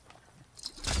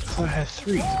 I thought I had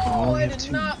 3. I Oh, only I have did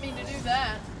 2. not mean to do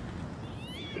that.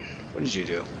 What did you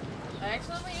do? I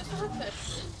accidentally used a root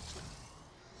fish.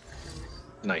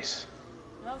 Nice.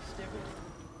 That was stupid.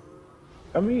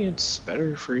 I mean, it's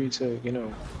better for you to, you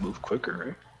know, move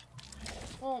quicker, right?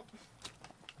 Well,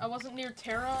 I wasn't near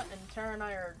Tara, and Tara and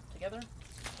I are together.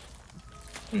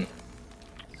 Hmm.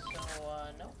 So,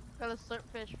 no. Got a slurp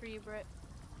fish for you, Britt.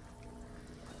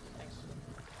 Thanks.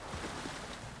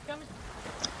 Come.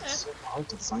 It's so hard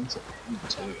to find some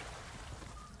too.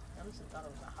 I honestly thought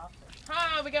it was a hot fish.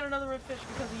 Ah, we got another root fish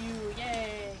because of you.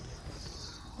 Yay.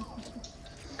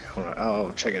 Hold on,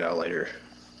 I'll check it out later.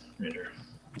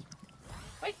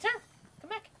 Wait, Tara, come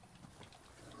back.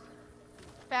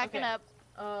 Backing Okay. up.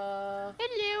 Uh,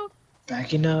 Hello.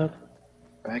 Backing up.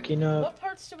 Backing up. What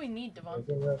parts do we need, Devon?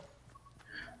 Backing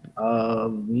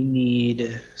up. We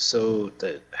need so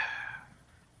that.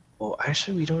 Well,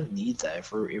 actually, we don't need that.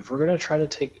 If we're gonna try to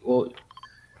take, well,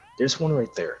 there's one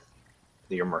right there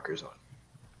that your marker's on.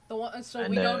 The one. So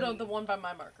And we go to then- the one by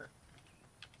my marker.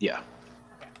 Yeah.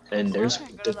 And there's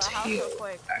Okay, go the to the house real tail.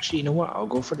 quick. Actually, you know what? I'll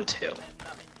go for the tail. I did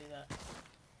not mean to do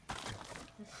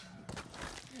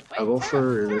that. I'll go Wait,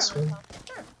 for this one.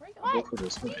 Tara, where you I'll going? go for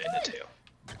this one and the tail.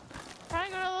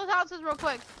 Trying to go to those houses real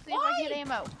quick. See if I can get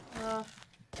ammo. Uh,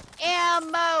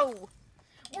 Ammo!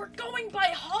 we're going by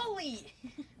Holly.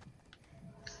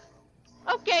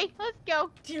 Okay, let's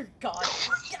go. Dear God,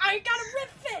 I got a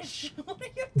redfish. What are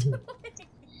you doing?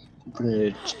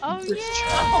 Bridge. Oh, bridge.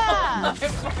 yeah! Oh my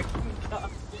fucking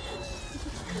God.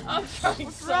 I'm trying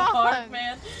What's so hard, wrong?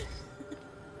 man.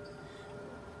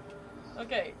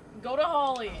 Okay, go to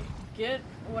Holly. Get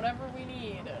whatever we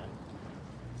need.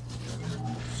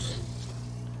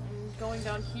 I'm going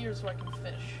down here so I can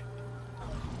fish.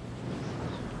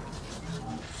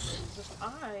 'Cause if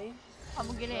I I'm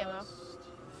gonna get ammo. just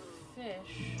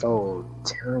fish. Oh,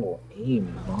 terrible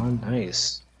aim. Oh,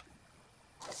 nice.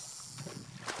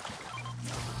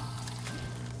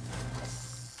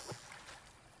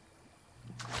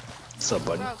 What's up,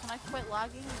 buddy? Bro, can I quit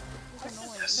lagging? I It's could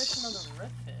annoying. fish another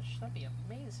redfish. That'd be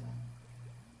amazing.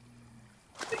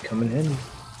 They coming in.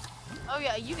 Oh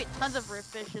yeah, you get tons of rip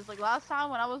fishes. Like last time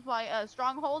when I was by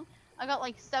Stronghold, I got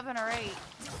like 7 or 8.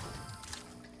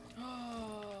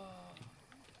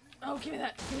 Oh, give me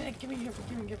that! Give me that!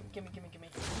 Give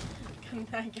me!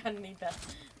 I gotta need that.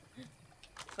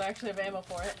 So I actually have ammo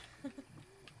for it.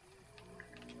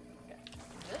 Okay.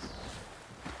 This?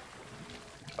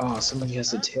 Oh, somebody has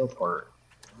the tail part.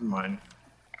 Never mind.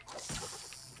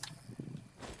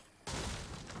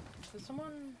 Did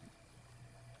someone...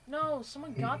 No,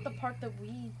 someone got the part that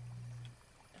we...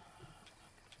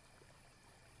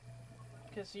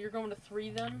 Okay, so you're going to 3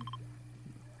 then?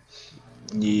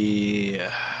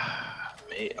 Yeah.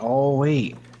 Oh,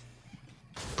 wait.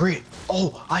 Brit.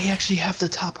 Oh, I actually have the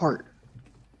top part.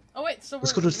 Oh wait, so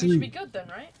Let's we go to should 3. be good then,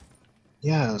 right?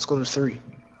 Yeah, let's go to 3.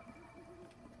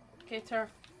 Okay, Tara.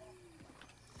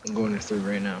 I'm going to 3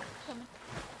 right now.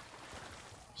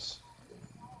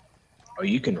 Oh,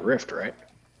 you can rift, right?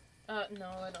 No,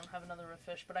 I don't have another red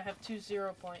fish, but I have 2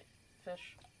 0-point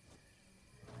fish.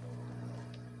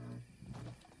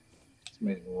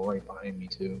 Somebody's right behind me,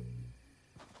 too.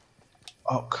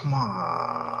 Oh, come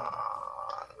on.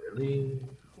 Really?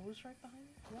 Who's right behind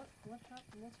me? What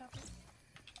happened? What's happening?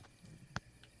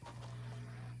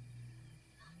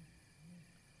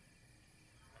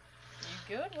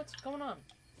 You good? What's going on?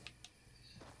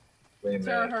 Wait a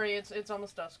Tara, minute. hurry, it's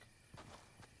almost dusk.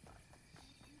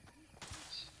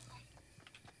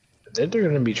 I think they're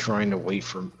gonna be trying to wait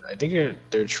for. I think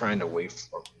they're trying to wait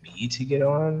for me to get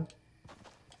on.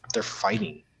 They're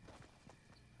fighting.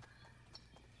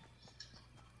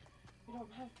 We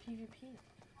don't have PvP.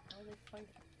 Why are they fighting?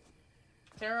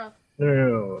 Tara,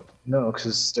 No,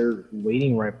 because they're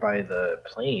waiting right by the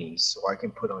planes, so I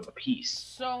can put on the piece.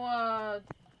 so,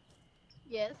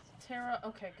 Yes. Tara,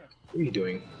 okay, good. What are you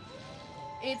doing?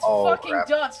 It's Oh, fucking crap.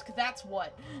 dusk, that's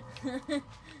what. You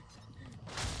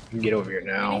can get over here We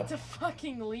now. need to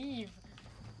fucking leave.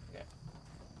 Okay.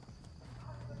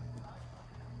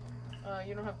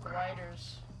 You don't have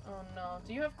gliders. Oh no.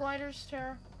 Do you have gliders,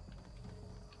 Tara?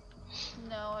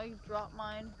 No, I dropped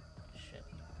mine. Shit.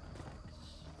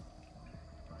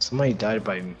 Somebody died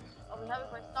by I'll be happy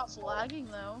if I stop lagging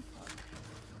though.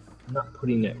 not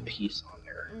putting that piece on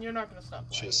there. You're not gonna stop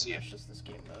playing. Just- yeah. It's just this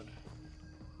game mode.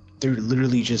 They're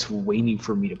literally just waiting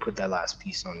for me to put that last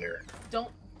piece on there.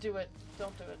 Don't do it.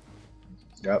 Don't do it.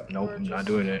 Yep, nope, Or I'm not just-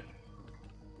 doing it.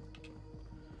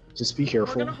 Just be We're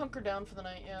careful. gonna hunker down for the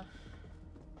night, yeah.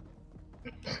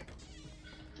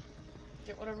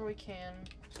 Get whatever we can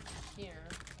here.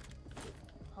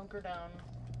 Hunker down.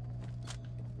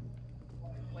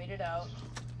 Wait it out.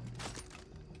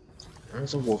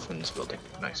 There's a wolf in this building.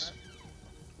 One Nice. minute.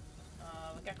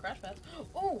 We got crash pads.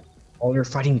 Oh! Oh, they're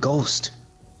fighting Ghost.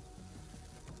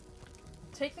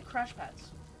 Take the crash pads.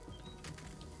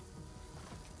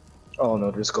 Oh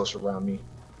no, there's ghosts around me.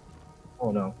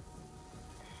 Oh no.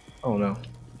 Oh no.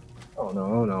 Oh no,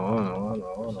 oh no, oh no, oh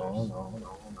no, oh no, oh no, oh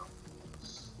no, oh no.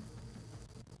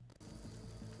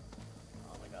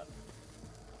 Oh my god.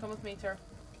 Come with me, Tara.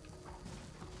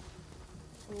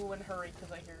 Ooh, and hurry,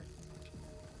 because I hear...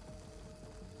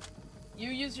 You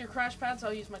use your crash pads,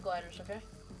 I'll use my gliders, okay?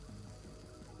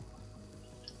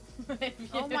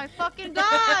 Oh my fucking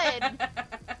god! Okay.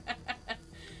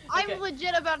 I'm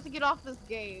legit about to get off this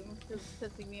game. It's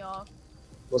pissing me off.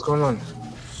 What's going on?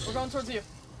 We're going towards you.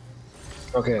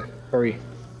 Okay, hurry.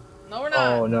 No, we're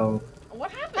not. Oh no.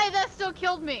 What happened? Hey, that still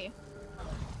killed me.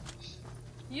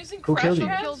 Using Who crash killed you?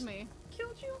 pads? Killed me.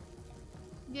 Killed you?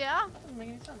 Yeah. Doesn't make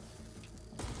any sense.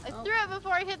 I Oh. threw it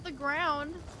before I hit the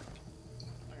ground.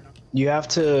 I don't know. You have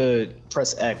to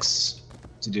press X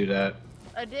to do that.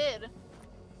 I did.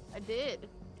 I did.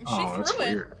 She Oh, that's threw it.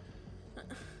 weird. I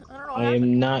don't know what I happened.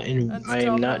 am not in. That's I am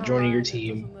dumb, not never joining your mind. It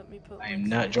team. doesn't let me put I am links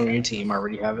not in joining your chat. team. I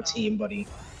already have a No. team, buddy.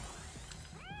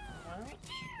 Well,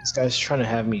 This guy's trying to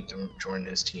have me join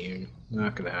his team.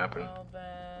 Not gonna happen. well then,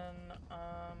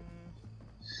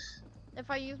 If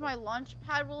I use my launch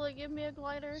pad, will it give me a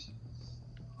glider?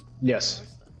 Yes. where's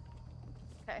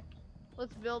the- Okay.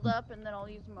 Let's build up and then I'll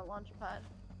use my launch pad.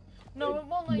 No, it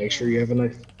won't let Make sure you have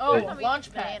enough. Oh, Wait.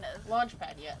 launch pad. Bananas. Launch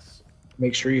pad, yes.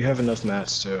 Make sure you have enough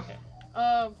mats too.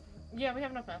 Yeah, we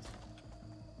have enough mats.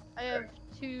 I have Hold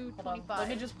on. 225. Let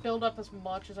me just build up as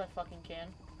much as I fucking can.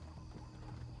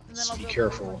 and then Just I'll be build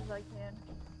careful. up as much as I can.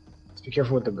 Just be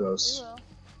careful with the We ghosts. will.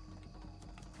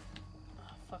 Oh,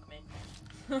 fuck me.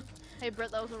 Hey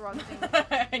Brett, that was a wrong thing.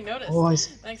 I noticed. Oh,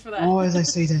 Thanks for that. oh, as I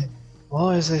say that. Oh,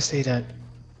 as I say that.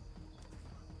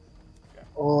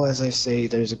 Oh, as I say,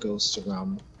 there's a ghost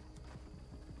around.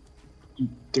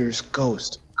 There's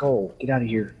ghost. Go, get out of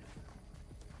here.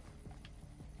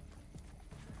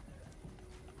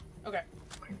 Okay.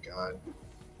 Oh my god.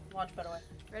 Launch pad away.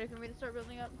 Ready for me to start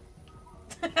building up?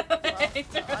 That's no,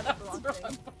 that's the wrong the thing.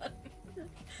 wrong button.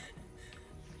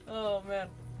 Oh man.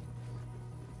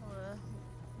 I'm gonna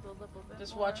build up a bit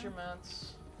Just more. watch your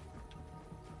mats.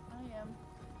 I am.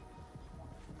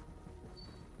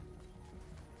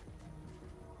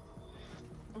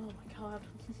 Oh my god.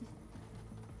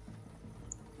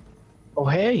 Oh,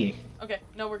 hey. Okay,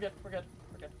 no, we're good. We're good.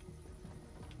 We're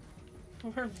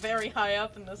good. We're very high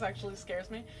up, and this actually scares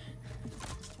me.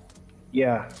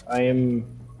 Yeah, I am.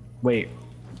 Wait.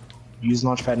 Use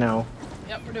launchpad now.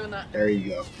 Yep, we're doing that. There you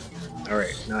go.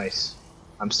 Alright, nice.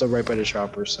 I'm still right by the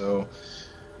chopper, so.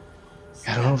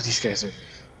 I don't know if these guys are.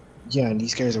 Yeah, and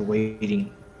these guys are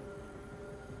waiting.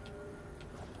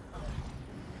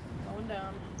 Going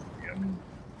down. Yeah.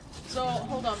 So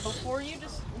hold on, before you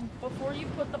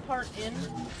put the part in,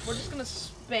 we're just gonna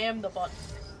spam the button.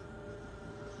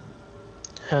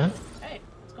 Huh? Hey,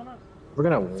 what's going on? We're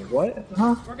gonna what?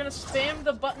 Huh? We're gonna spam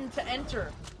the button to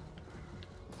enter.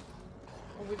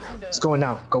 Well, we just need to It's going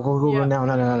now. Go, go, go, Yeah. go now,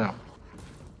 no, no, no, no.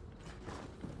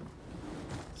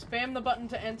 spam the button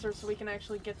to enter so we can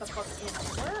actually get the fuck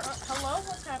in. Where? Hello?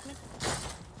 What's happening?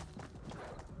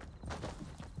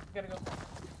 We gotta go.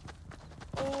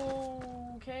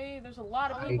 Okay, there's a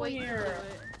lot of people Wait to do here.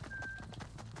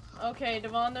 it. Okay,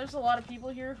 Devon, there's a lot of people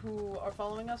here who are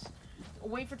following us.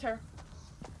 Wait for Tara.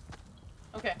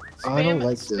 Okay. I don't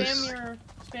like this.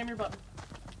 Spam your button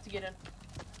to get in.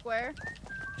 Where?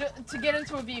 To get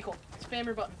into a vehicle. Spam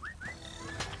your button.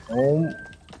 Oh,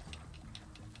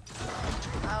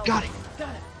 Oh. got it. Got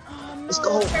it. Oh no. Let's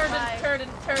go. Tara Bye.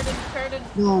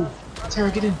 didn't. No.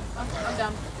 Tara, get in. I'm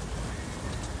down.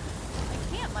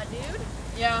 I can't, my dude.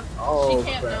 Yeah. Oh, she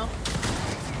can't crap. now.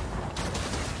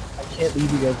 I can't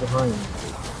leave you guys behind.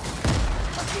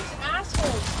 Fuck these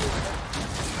assholes, dude.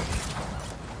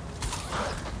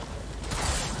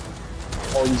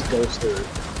 All these ghosts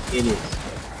are idiots.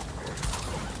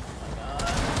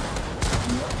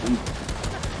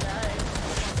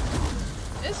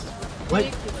 This is What?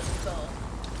 ridiculous, though.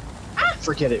 Ah!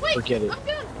 Forget it, Wait, forget it. I'm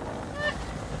good. Ah.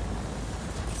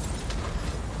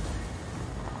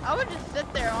 I would just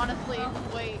sit there, honestly,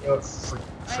 and wait.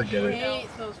 Forget I it.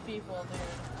 hate those people,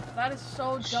 dude. That is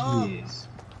so dumb. Jeez.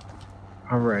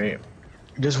 Alright.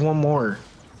 Just one more.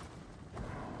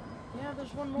 Yeah,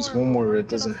 there's one more. There's one more We're that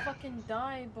doesn't- gonna fucking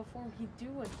die before we do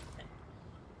anything.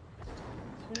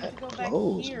 We need That to go back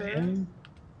close, here. man.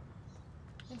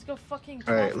 Let's go fucking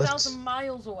Alright, 12,000 let's-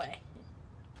 miles away.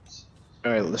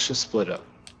 Alright, let's just split up.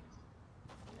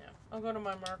 Yeah, I'll go to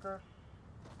my marker.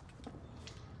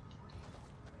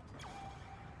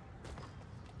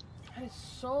 That is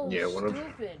so Yeah, one of-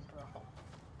 stupid, bro.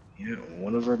 Yeah,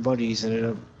 one of our buddies ended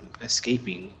up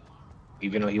escaping,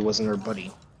 even though he wasn't our buddy.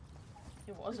 It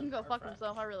He can wasn't. go our fuck friend.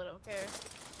 himself, I really don't care.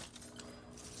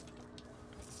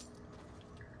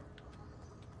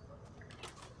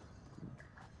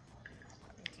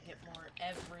 Need to get more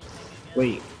everything again.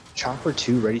 Wait, Chopper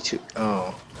 2 ready to...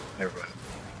 Oh, never mind.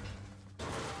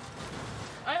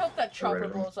 I hope that chopper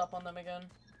Alright. blows up on them again.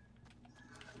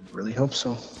 Really hope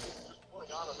so.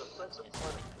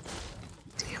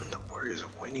 Damn, the Warriors are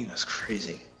winning. That's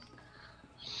crazy.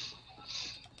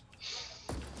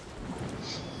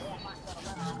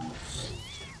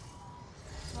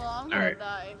 Well, I'm gonna Alright.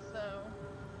 die, so...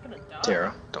 I'm gonna die.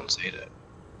 Tara, don't say that.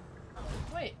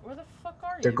 Wait, where the fuck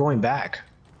are you? They're going back.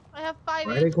 I have 5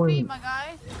 Why are they HP, going- my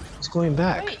guy. It's going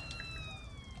back. Wait,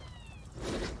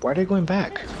 Why are they going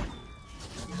back?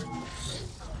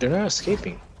 They're not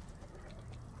escaping.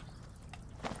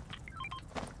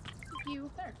 You.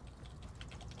 there.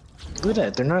 Look at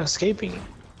that. They're not escaping. Dude,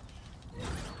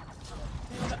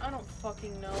 I don't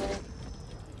fucking know.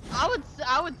 I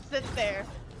would sit there.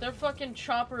 Their fucking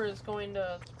chopper is going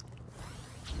to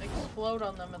explode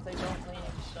on them if they don't leave,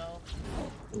 so.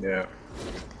 Yeah.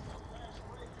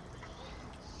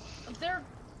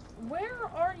 Where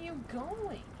are you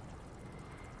going?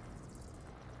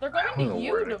 They're I don't going know to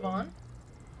you, where they're Devon.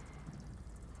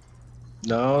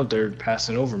 No, they're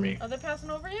passing over me. Are they passing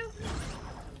over you?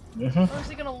 Mm-hmm. Or is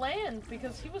he gonna land?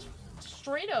 Because he was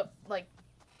straight up, like,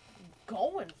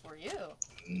 going for you.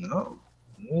 No.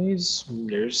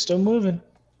 They're still moving.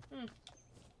 Are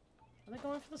they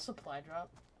going for the supply drop?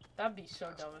 That'd be so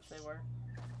dumb if they were.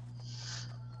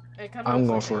 It kind of I'm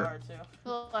looks going like for they are, too.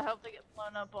 So I hope they get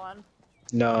blown up on.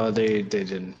 No, they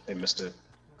didn't. They missed it.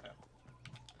 Okay.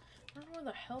 I don't know where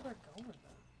the hell they're going, though.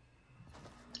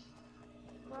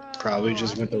 Bro, Probably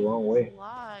just went the wrong way.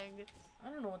 Lag. I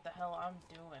don't know what the hell I'm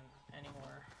doing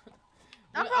anymore.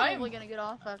 I'm Dude, probably gonna get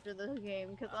off after this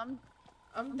game because I'm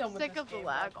done with sick this of the game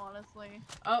lag, mode. honestly.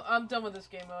 I'm done with this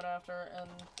game mode after, and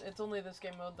it's only this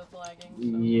game mode that's lagging.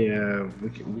 So. Yeah,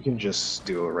 we can just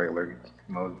do a regular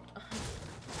mode.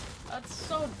 That's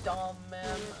so dumb,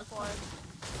 man. Like,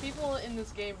 People in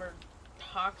this game are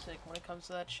toxic when it comes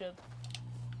to that shit.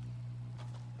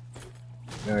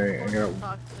 Alright, I got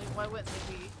toxic. Why wouldn't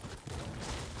they be?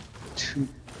 2.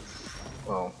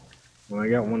 Well, I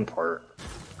got 1 part.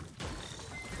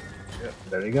 Yep,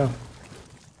 there you go.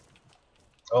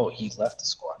 Oh, he left the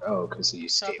squad. Oh, because he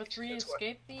escaped. Chopper 3 That's why.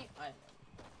 escaped the island.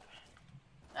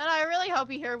 And I really hope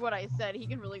he heard what I said. He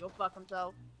can really go fuck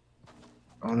himself.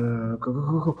 Oh no,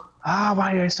 go. Ah,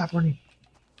 why did I stop running?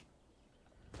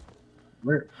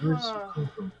 Where's it come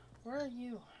from? Where are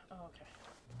you? Oh, okay.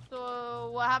 So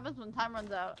what happens when time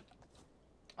runs out?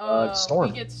 Storm.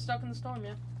 We get stuck in the storm,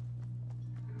 yeah.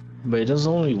 But it does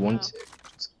only one Oh. tick.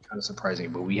 It's kind of surprising,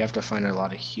 but we have to find a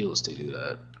lot of heals to do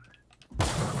that.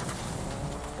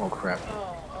 Oh crap.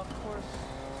 Oh, of course.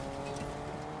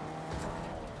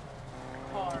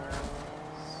 Cars.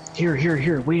 Here.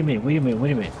 Wait a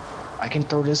minute. I can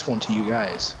throw this one to you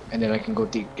guys, and then I can go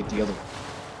get the other one.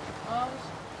 I was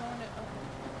going to.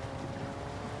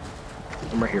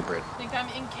 Okay. I'm right here, Brad. Think I'm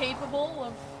incapable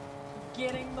of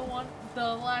getting the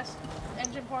last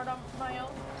engine part on my own?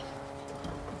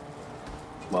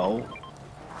 Well,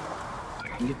 I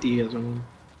can get the other one.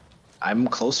 I'm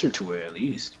closer to it at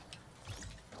least.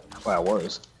 Well, I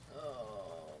was.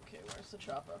 Oh, okay. Where's the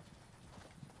chopper?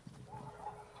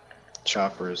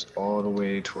 Chopper is all the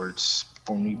way towards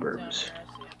Phony Down Burbs. here, I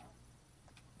see it.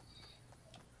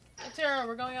 Hey, Tara,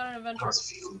 we're going on an adventure.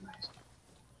 How's it feel?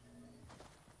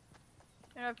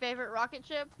 Your favorite rocket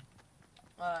ship?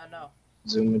 No.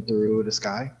 Zooming through the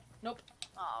sky. Nope.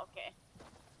 Oh, okay.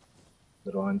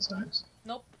 Little Einsteins.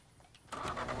 Nope.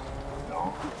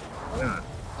 No. Why not?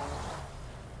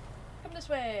 Come this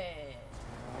way.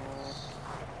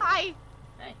 Hi.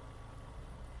 Hey.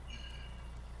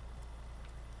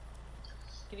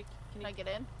 Can Can I get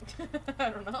in? I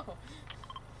don't know.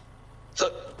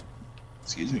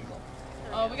 Excuse me.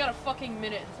 Oh, we got a fucking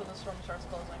minute until the storm starts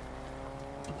closing.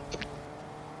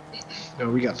 No,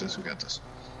 we got this.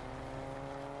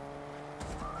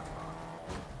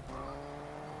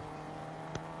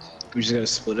 We just gotta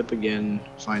split up again,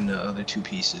 find the other 2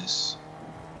 pieces.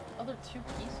 Other 2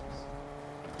 pieces?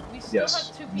 We still Yes,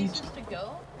 have 2 we need pieces to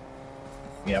go?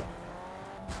 Yep.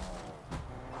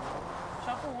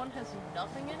 Chopper 1 has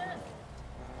nothing in it?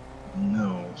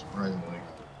 No, surprisingly.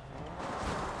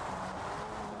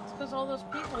 It's because all those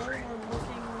people were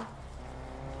looking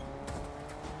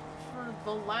for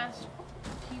the last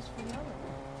piece for the other one.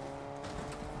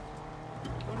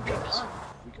 What have we done?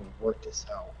 We can work this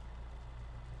out.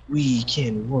 We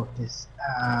can work this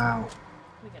out.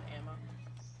 We got ammo.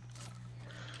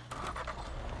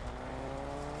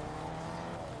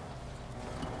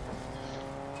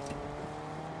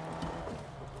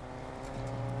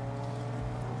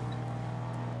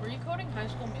 Were you coding High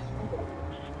School Musical?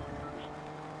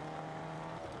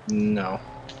 No.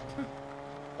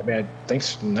 I mean,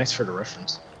 thanks. Nice for the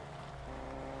reference.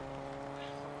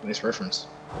 Nice reference.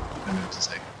 I meant to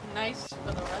say. Nice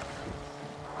for the reference.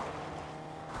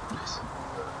 Nice.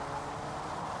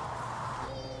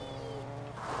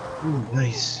 Ooh,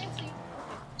 nice. Fancy.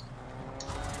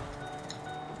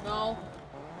 No.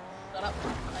 Shut up.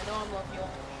 I know I'm low fuel.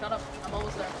 Shut up. I'm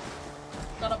almost there.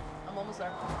 Shut up. I'm almost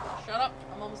there. Shut up.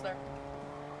 I'm almost there.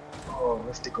 Oh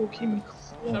Let's go, Kimi.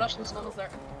 Shut up, Let's I'm go. almost there.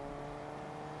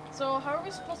 So, how are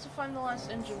we supposed to find the last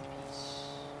engine piece?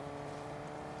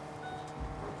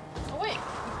 Oh, wait.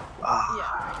 Ah,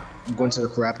 Yeah. I'm going to the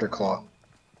Raptor Claw.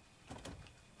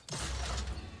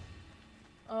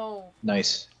 Oh,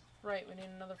 Nice. right, we need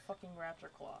another fucking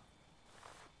raptor claw.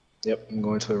 Yep, I'm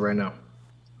going to it right now.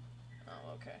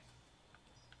 Oh, okay.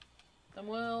 Then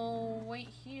we'll wait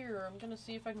here. I'm gonna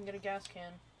see if I can get a gas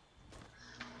can.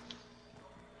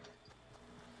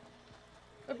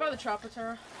 Right by the chopper,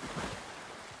 Tara.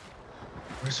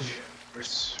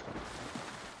 Where's...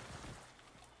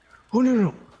 Oh,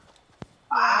 no.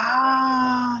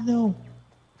 Ah, no.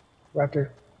 Raptor.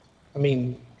 I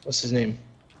mean, what's his name?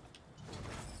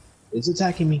 It's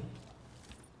attacking me.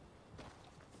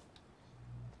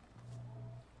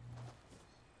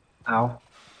 Ow.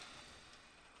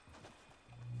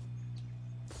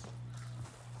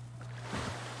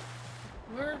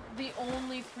 We're the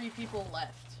only 3 people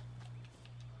left.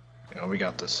 Yeah, we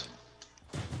got this.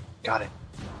 Got it.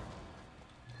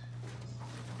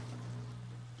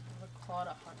 The claw to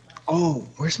hunt now. Oh,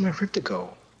 where's my rip to go?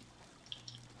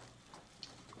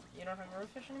 You don't have a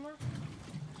fish anymore?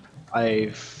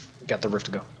 I've got the rift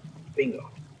to go. Bingo.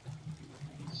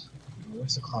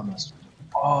 Where's the Clawmaster?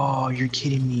 Oh, you're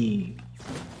kidding me.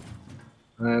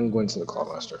 I'm going to the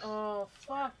Clawmaster. Oh,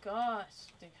 fuck us,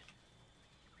 dude.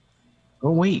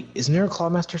 Oh, wait. Isn't there a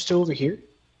Clawmaster still over here?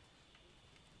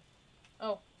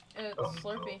 Oh, it's Oh,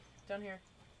 Slurpee. Down here.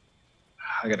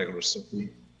 I gotta go to Slurpee.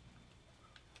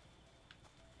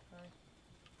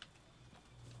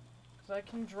 Because I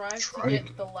can drive Try to it.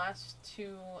 get the last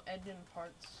 2 engine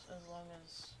parts as long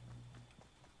as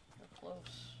they're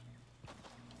close.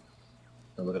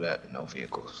 Oh, look at that. No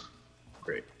vehicles.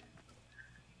 Great.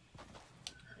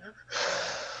 Yep.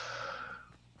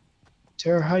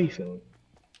 Tara, how you feeling?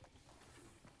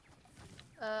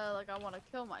 Like I want to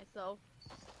kill myself.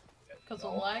 Because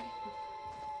of lag?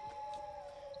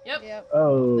 Yep. Yep.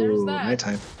 Oh, There's that.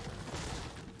 nighttime.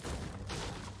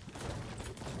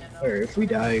 Yeah, no, Or if we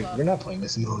die, sucks. we're not playing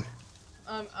this mode.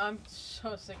 I'm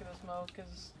so sick of this mode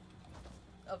because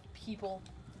of people.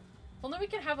 Well, then we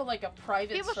can have a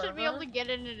private People server. should be able to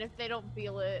get in it if they don't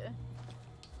feel it.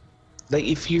 Like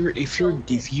if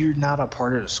you're not a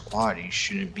part of the squad, you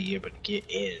shouldn't be able to get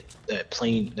in. That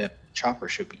chopper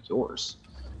should be yours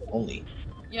only.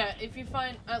 Yeah, if you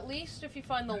find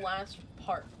the last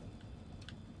part,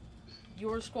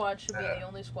 your squad should be the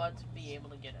only squad to be able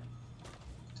to get in.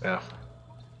 Yeah.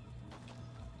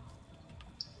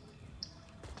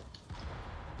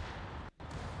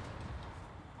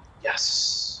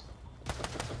 Yes.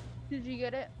 Did you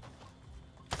get it?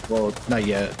 Well, not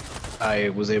yet. I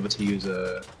was able to use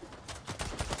a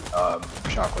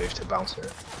shockwave to bounce her.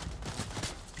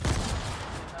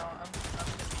 No, I'm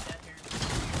gonna be dead here.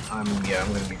 I'm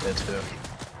gonna be dead too.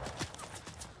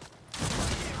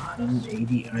 I'm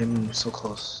 80. I'm so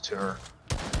close to her.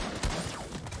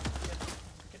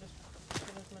 Get as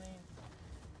many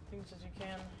things as you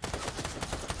can.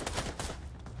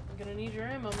 I'm gonna need your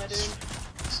ammo, my dude. Nice.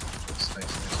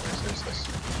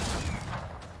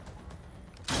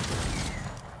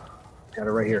 Got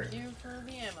it right here. Thank you for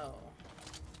the ammo.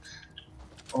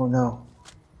 Oh no.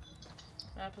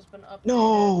 Map has been updated.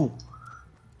 No!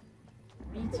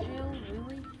 Retail,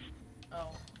 really? Oh,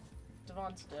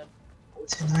 Devon's dead.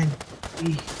 What's in 9?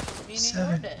 Meaning you're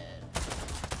 7. dead.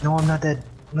 No, I'm not dead.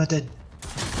 I'm not dead.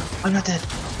 I'm not dead.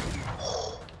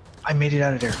 I made it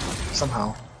out of there.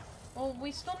 Somehow. Well,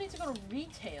 we still need to go to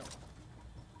retail.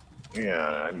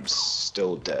 Yeah, I'm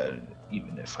still dead,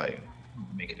 even if I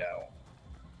make it out.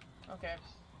 Okay,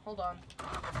 hold on.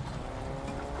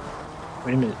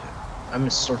 Wait a minute. I'm a Be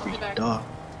Slurpee. back. Duh.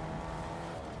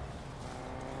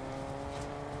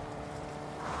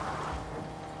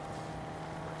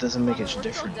 Doesn't make We're a still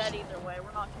difference. dead either way.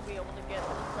 We're not gonna be able to get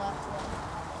this last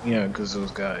one. Yeah, because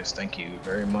those guys. Thank you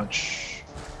very much.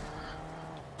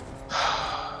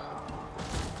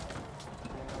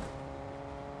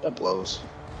 That blows.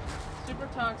 Super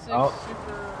toxic, Oh.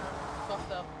 super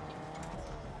fucked up.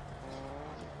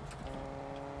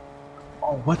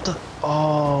 Oh, what the?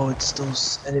 Oh, it's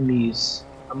those enemies.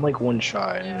 I'm like one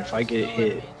shot, and Yeah, if I get still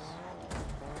hit, enemies.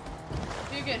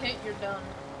 If you get hit, you're done.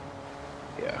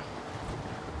 yeah.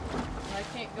 And I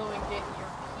can't go and get your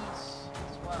piece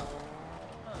as well.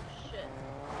 Oh shit.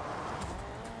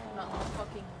 Not in the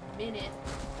fucking minute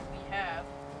we have.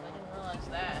 I didn't realize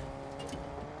that.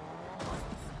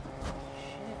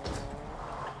 Shit.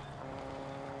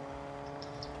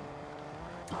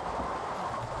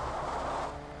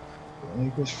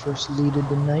 I was first lead of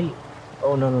the night.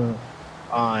 Oh no.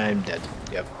 I'm dead.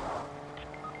 Yep.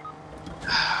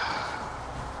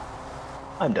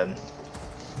 I'm done.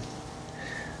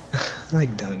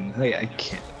 I'm done. I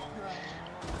can't.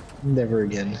 Never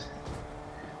again.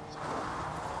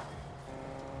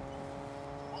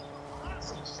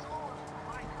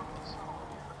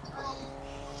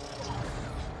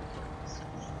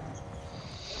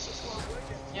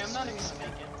 Yeah, I'm not even gonna make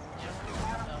it.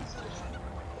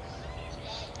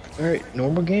 Yeah, Alright,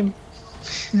 normal game?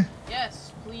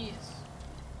 yes, please.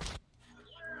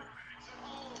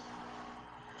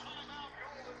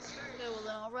 Okay, well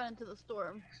then I'll run into the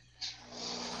storm.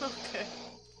 Okay.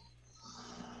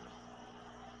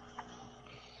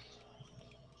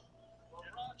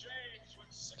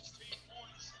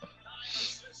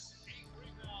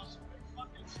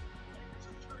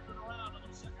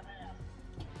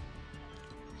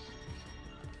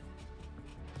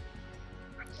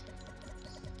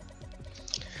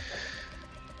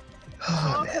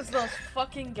 Oh, Oh, man. because those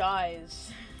fucking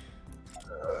guys.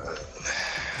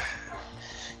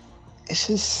 It's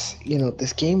just, you know,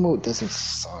 this game mode doesn't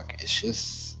suck. It's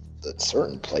just that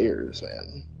certain players,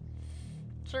 man.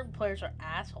 Certain players are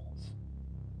assholes.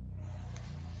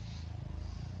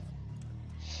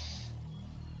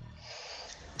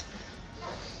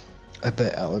 I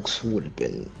bet Alex would have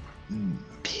been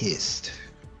pissed.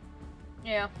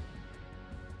 Yeah.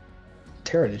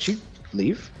 Tara, did you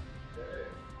leave?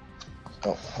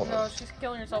 Oh, hold No, on. she's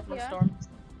killing herself in a Yeah. storm.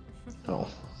 Oh.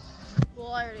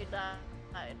 Well, I already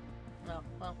died. No,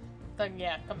 well, then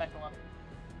yeah, come back to life.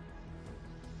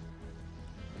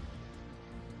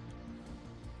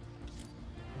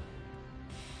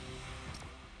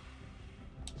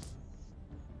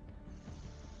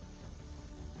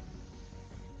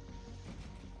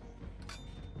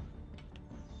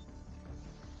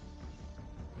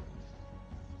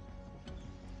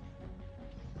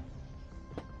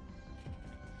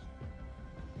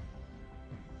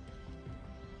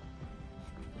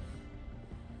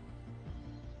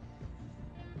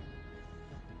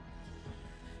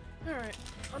 Alright,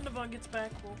 when Devon gets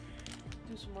back, we'll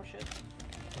do some more shit.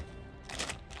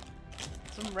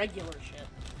 Some regular shit.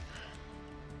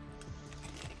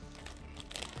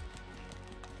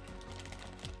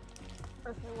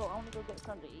 Okay, well, I want to go get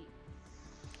something to eat.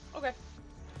 Okay.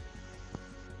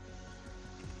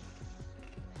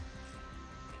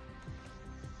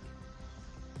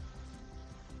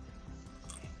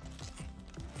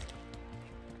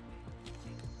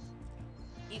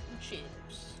 Eating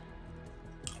chips.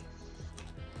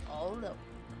 All up.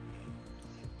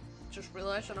 Just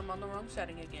realized that I'm on the wrong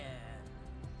setting again.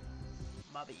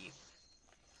 Bobby.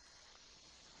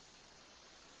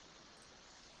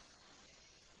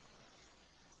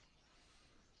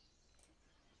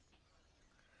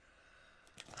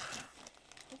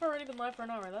 I've already been live for an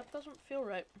hour. That doesn't feel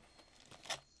right.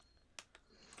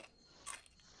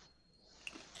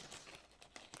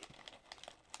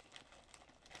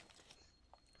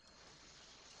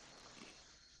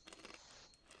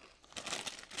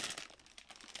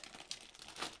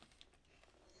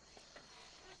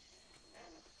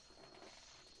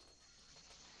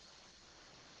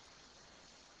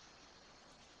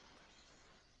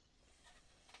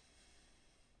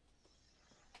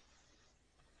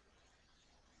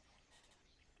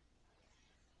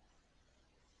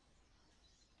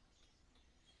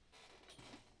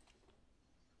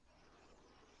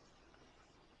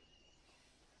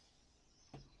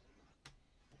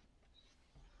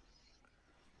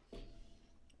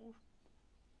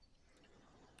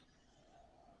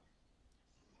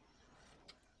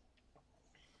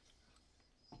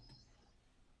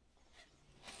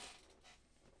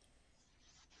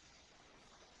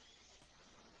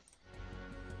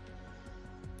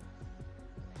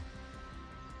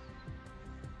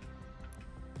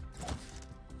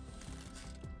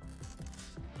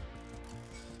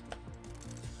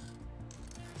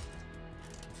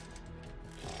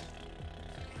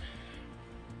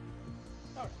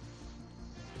 Alright.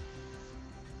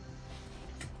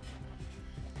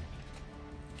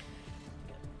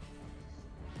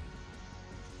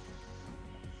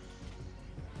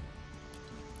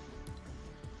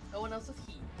 No one else is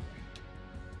here.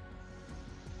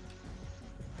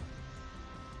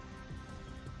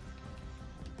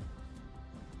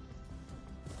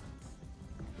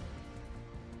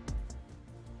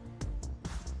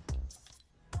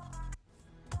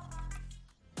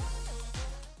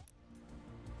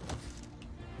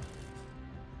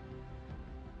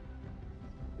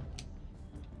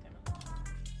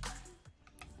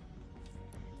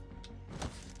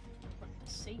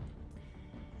 Let's see.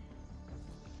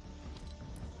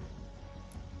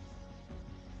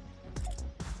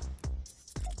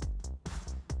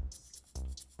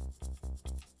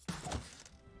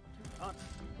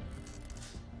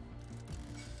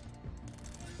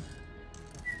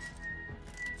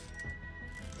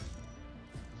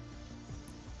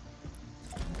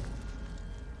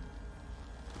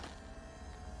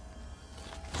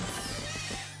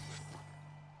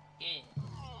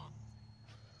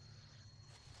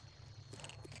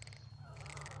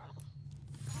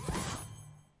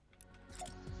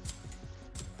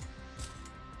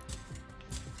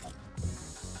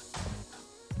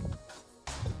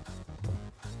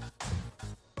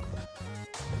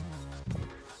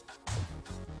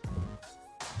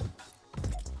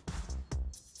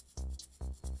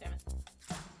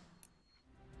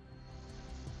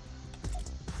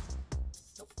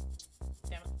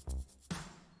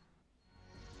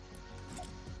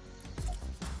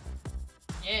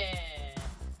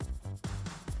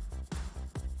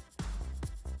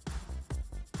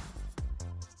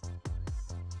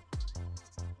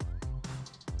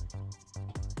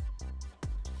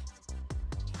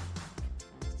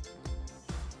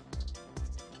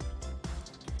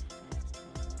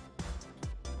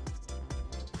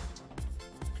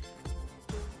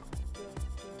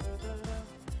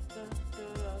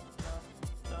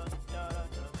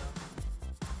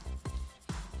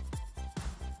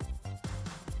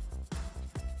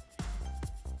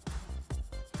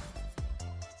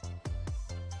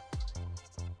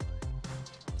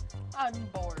 I'm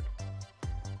bored.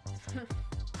 I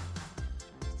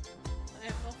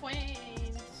have no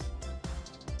friends.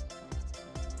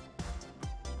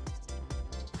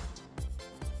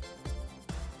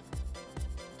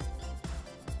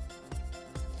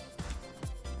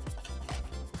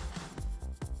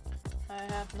 I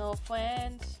have no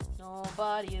friends.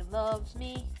 Nobody loves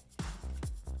me.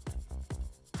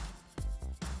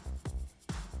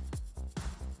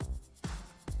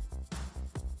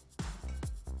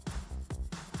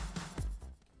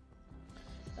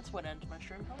 That's what ends my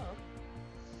stream. Hello.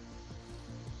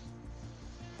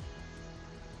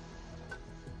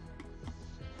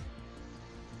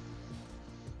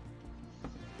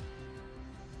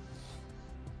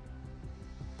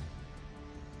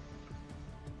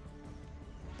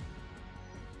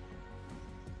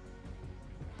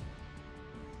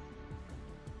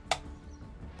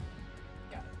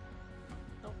 Got it.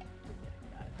 Nope. Didn't get it.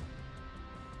 Got it.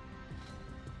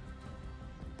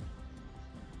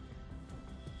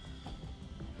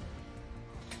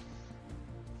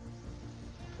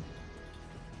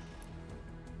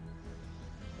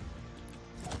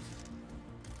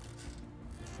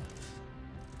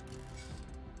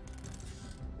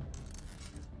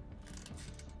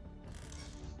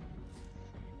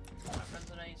 My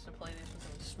friends and I used to play these with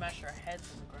them and smash our heads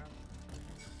on the ground.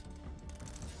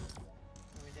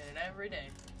 And we did it every day.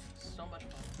 So much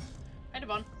fun. Kind of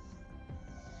fun.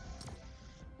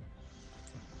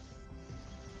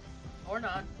 Or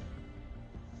not.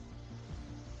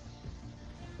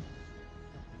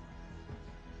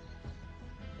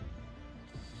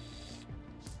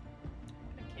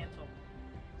 I'm gonna cancel.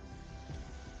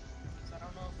 Because I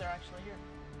don't know if they're actually here.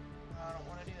 I don't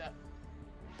want to do that.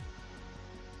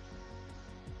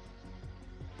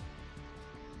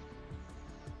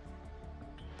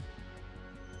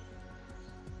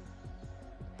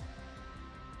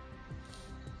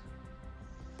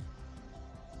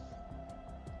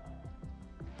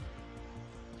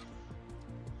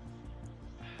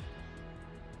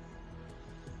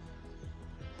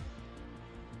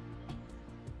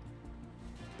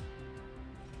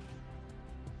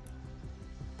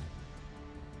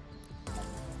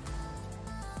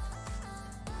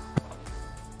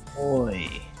 Boy.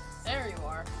 There you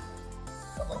are.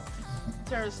 Hello.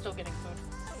 Sarah's still getting food.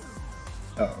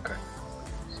 Oh, okay.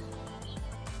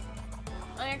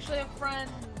 I actually have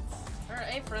friends. Or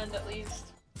a friend at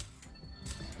least.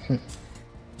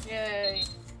 Yay.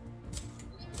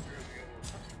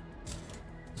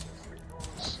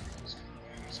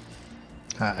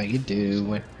 How you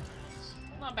doing?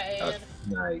 Not bad. Oh,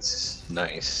 nice.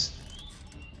 Nice.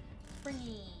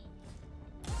 Free.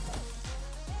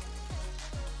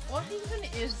 What even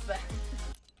is that?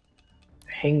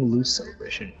 Hang loose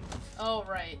celebration. Oh,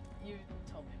 right. You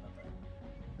told me about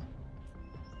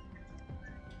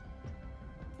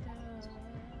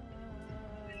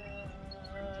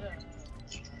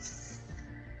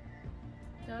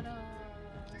that. Da-da.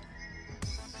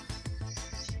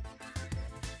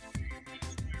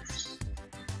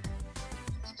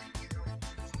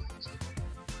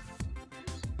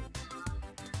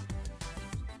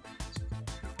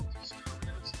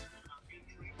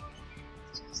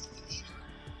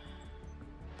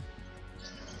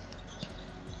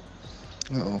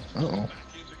 Uh-oh. Uh-oh.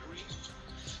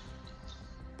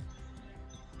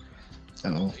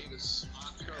 Uh-oh.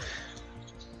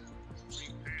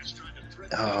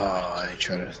 Oh, I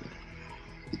try to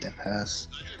get that pass.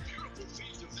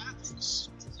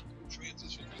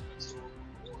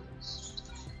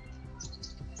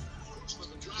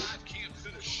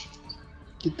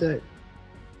 Get that.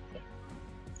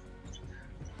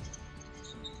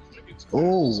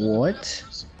 Oh, what?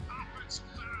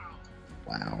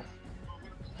 Wow.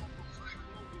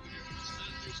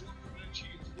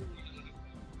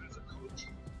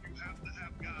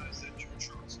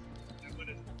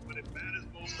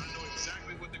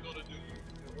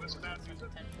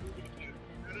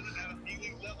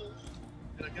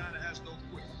 And a guy that has no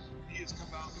quit. He has come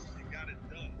out and got it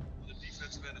done on the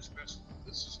defensive end especially.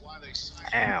 This is why they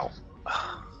signed Ow.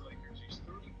 He's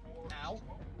 34. Ow.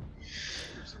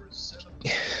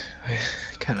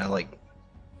 Kind of like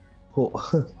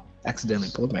accidentally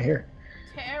pulled my hair.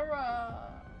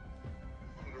 Tara!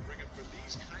 I'm gonna bring it for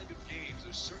these kind of games.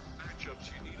 There's certain matchups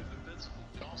you need in defensively.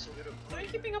 You also hit a Are you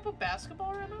keeping up with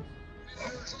basketball right now?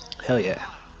 Hell yeah.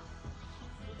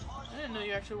 I didn't know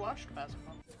you actually watched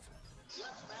basketball.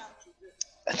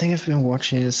 I think I've been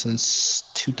watching it since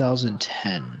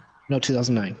 2010. No,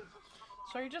 2009.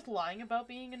 So are you just lying about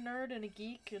being a nerd and a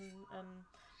geek and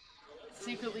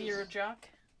secretly you're a jock?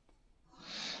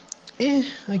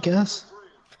 I guess.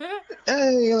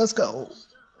 Hey, let's go.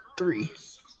 3.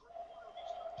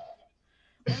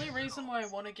 Only reason why I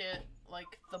want to get like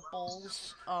the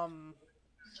Bulls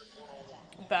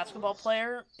basketball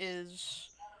player is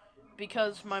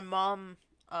because my mom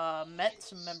met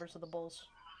some members of the Bulls.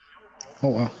 Oh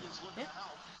wow. Yeah.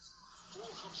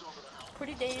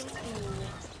 Pretty damn cool.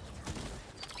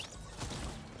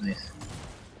 Nice.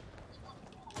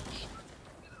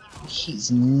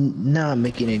 He's not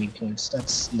making any points.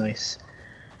 That's nice.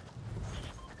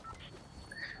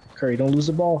 Curry, don't lose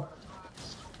the ball.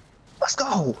 Let's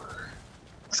go.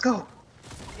 Let's go.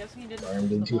 I'm guessing you didn't. Sorry, I'm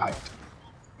getting too hyped.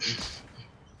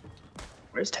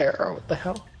 Where's Tara? What the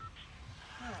hell?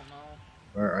 I don't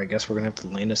know. Or I guess we're gonna have to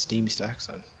land a steamy stacks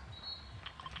then.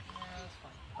 Yeah,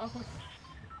 that's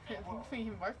fine. Oh,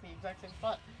 we marked the exact same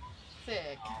spot.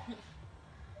 Sick.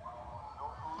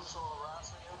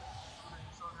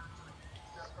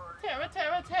 Tara,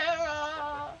 Tara,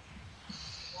 Tara!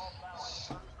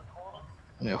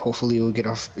 Yeah, hopefully we'll get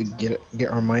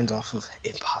our minds off of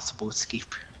impossible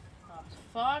escape.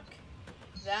 Fuck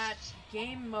that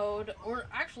game mode. Or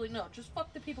actually, no, just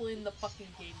fuck the people in the fucking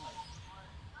game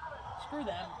mode. Screw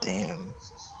them. Damn.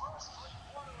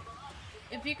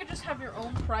 If you could just have your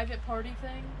own private party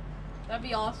thing, that'd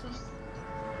be awesome.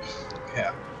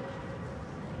 Yeah.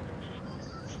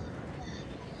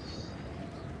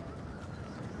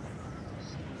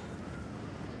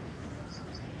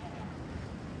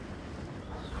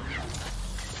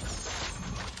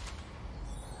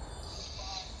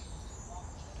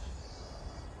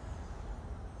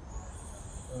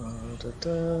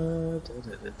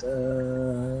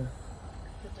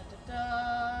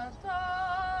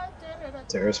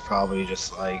 Tara's probably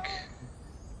just like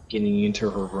getting into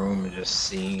her room and just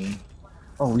seeing.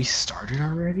 Oh, we started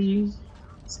already?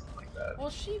 Something like that. Well,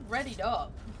 she readied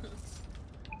up.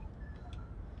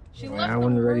 She Well, left I the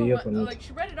wouldn't room, ready up and- like,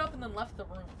 she readied up and then left the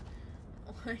room.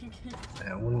 Like...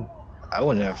 I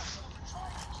wouldn't have.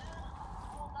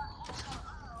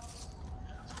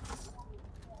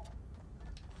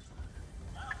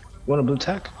 Want a blue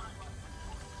tack?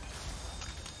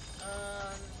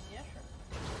 Yeah, sure.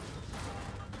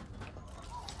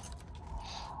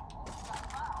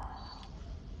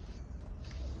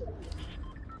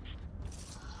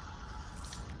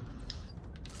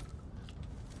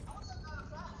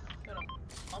 Got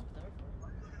a pump there.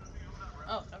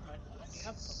 Oh, never mind. You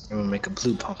have a pump. I'm gonna make a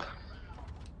blue pump.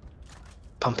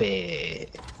 Pump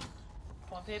it.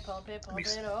 Pump it, pump it, pump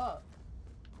it up.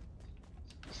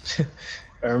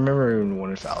 I remember in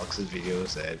one of Alex's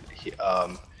videos that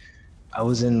I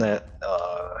was in that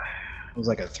it was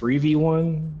like a 3v1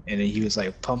 and then he was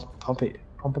like pump it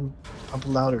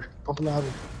louder. Pump it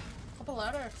louder.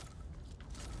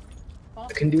 I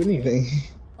couldn't do anything.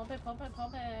 Pump it, pump it,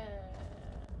 pump it.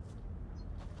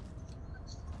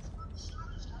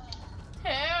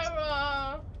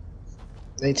 Tara!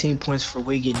 19 points for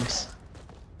Wiggins.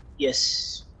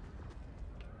 Yes.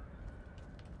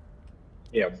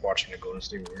 Yeah, I'm watching the Golden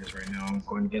State Warriors right now. I'm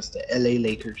going against the LA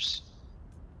Lakers.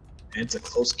 And it's a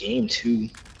close game too.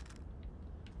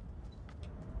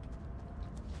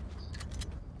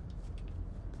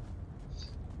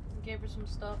 I gave her some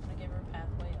stuff and I gave her a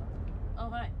pathway up. Oh,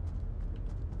 hi.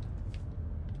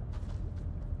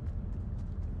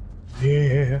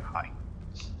 Yeah. Hi.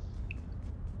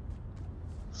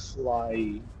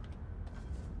 Fly.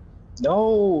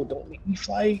 No, don't make me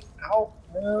fly out.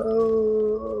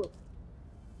 No.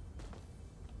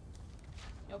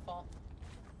 Your fault.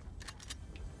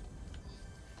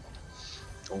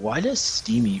 Why does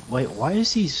Steamy? Why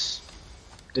is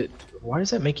why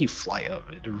does that make you fly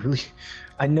up? It really,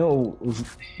 I know,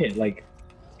 like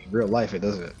in real life it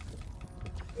doesn't.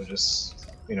 It just,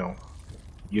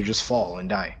 you just fall and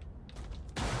die.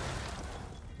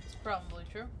 It's probably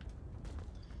true.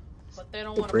 But they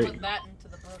don't Oh, want to great. put that into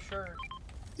the brochure.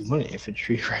 You want an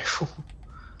infantry rifle?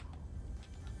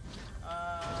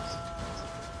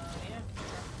 Yeah.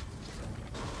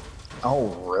 Oh,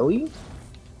 really?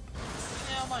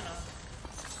 Yeah, why not?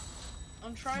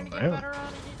 I'm trying to get Yeah. better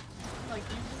at it, like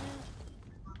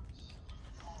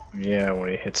using it. Yeah, when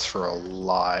it hits for a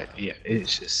lot, yeah,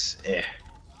 it's just eh.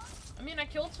 I mean, I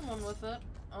killed someone with it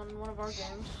on one of our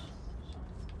games.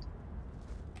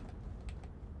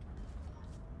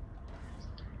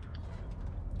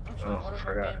 Actually, Oh, one of our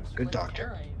forgot. games Good with doctor.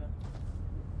 Tara, even.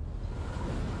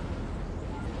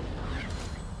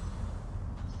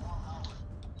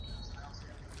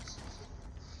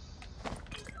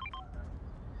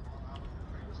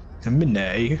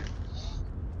 Minay.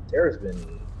 Tara's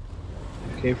been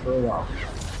okay for a while.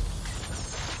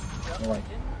 Yep, like- I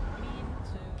didn't mean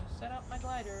to set up my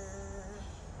glider.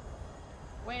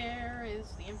 Where is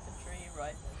the infantry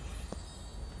rifle?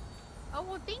 Oh,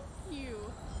 well, thank you.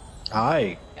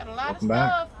 Hi. Got a lot Welcome of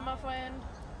back. stuff, my friend.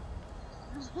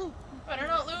 Better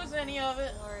not lose any of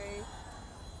it. Sorry.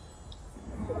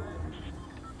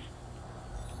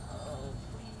 Oh,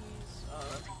 please. Oh,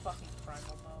 that's fucking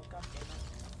primal mode. God damn it.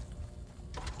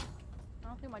 I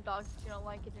don't think my dog's gonna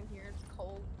like it in here. It's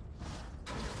cold.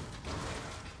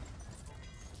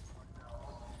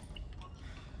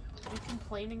 Are you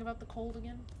complaining about the cold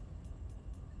again?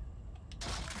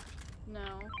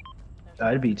 No.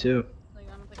 I'd be too. Like,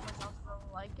 I don't think my dog's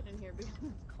gonna like it in here because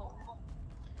it's cold.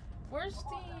 Where's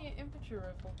the infantry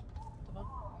rifle? Devon?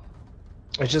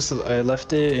 I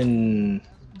left it in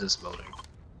this building.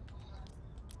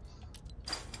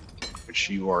 Which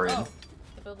you are in. Oh,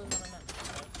 the building that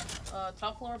I'm in.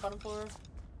 Top floor, bottom floor.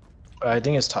 I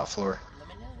think it's top floor. Let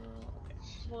me know. Okay.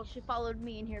 Well, she followed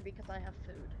me in here because I have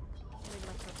food. I made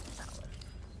myself a salad.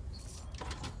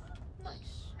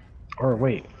 Nice. Or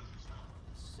wait,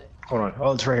 Sick. hold on.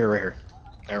 Oh, it's right here, right here.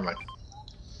 Never mind.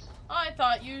 I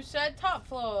thought you said top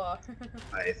floor.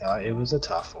 I thought it was a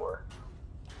top floor.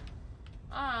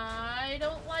 I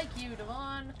don't like you,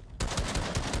 Devon.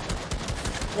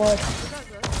 What? Who does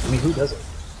this? I mean, who doesn't?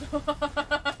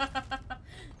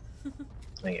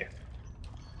 Thank you.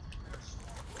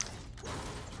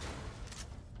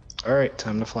 Alright,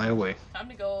 time to fly away. Time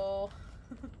to go.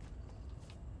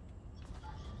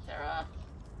 Sarah,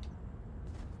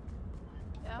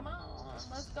 Yeah. come on,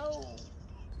 let's go.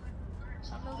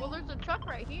 Time to Well, leave. there's a truck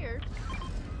right here.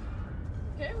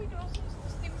 Okay, we can also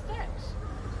steam stacks.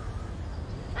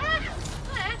 Ah!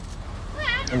 Ah!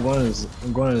 Ah! I'm going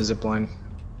on a zip line.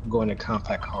 I'm going to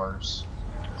compact cars. Ooh,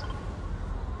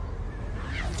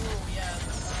 yeah,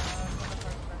 compact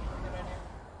cars is actually a good idea.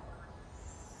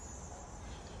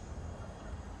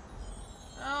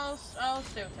 I'll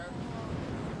stay with her.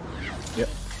 Yep.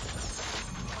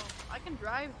 I can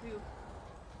drive if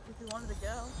you wanted to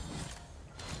go.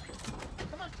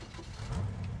 Come on.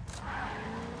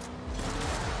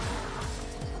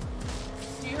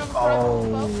 Do you have a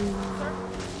Oh,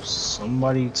 sir?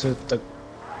 somebody took the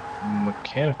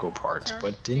mechanical parts, Sure.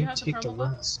 but Do you didn't have the take the thermal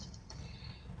box? rest.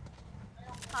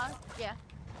 Huh? Yeah.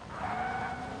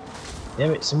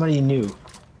 Damn it, somebody knew.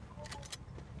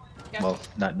 Yeah. Well,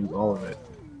 not knew all of it.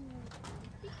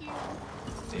 Thank you.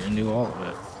 They knew all of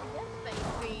it. Yes,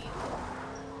 baby.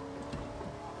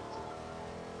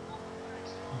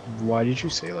 Why did you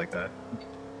say it like that?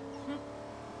 Because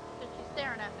she's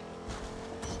staring at me.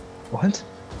 What?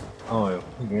 Oh, are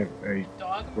you,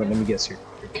 Dog? wait, let me guess. Your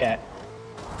cat.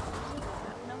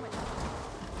 No, wait.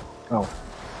 Oh,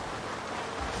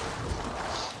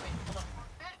 Wait, hold on.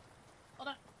 Ah, hold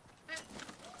on. Ah,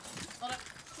 hold on.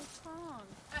 What's wrong?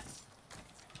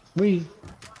 we.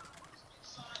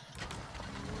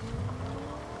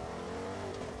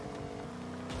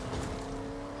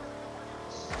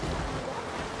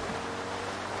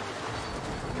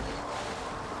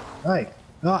 Hi.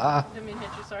 Didn't mean to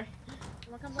hit you, sorry.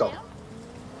 You wanna come Go. down?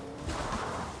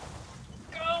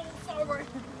 Go forward!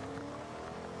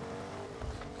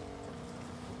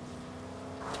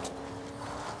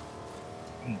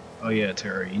 Oh yeah,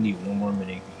 Tara, you need one more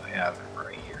minute. I have it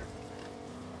right here.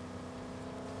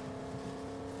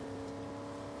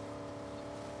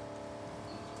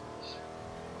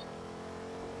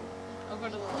 I'll go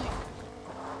to the lake.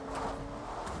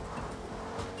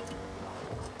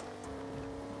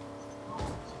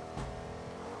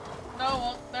 No,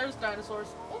 well, there's dinosaurs.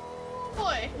 Oh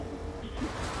boy!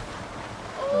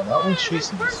 Oh That one's boy,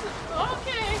 chasing this us. person-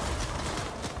 Okay!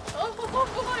 Oh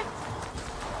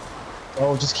boy!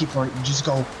 Oh, just keep running. Just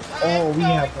go. Oh, I'm we going,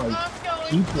 have like I'm going,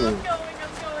 people. I'm going.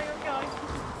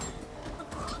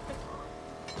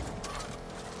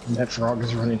 And that frog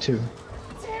is running too.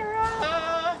 Sarah!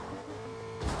 Hi.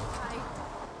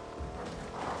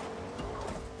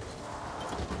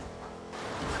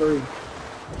 Hurry.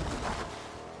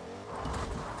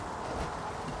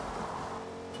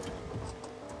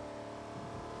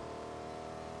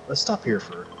 Let's stop here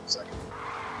for a second.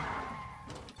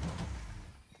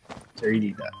 There, you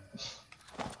need that.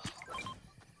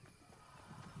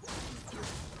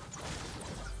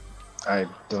 I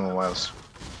don't know why I was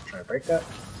trying to break that.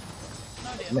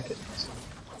 No deal. Nick it.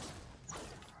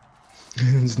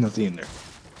 There's nothing in there.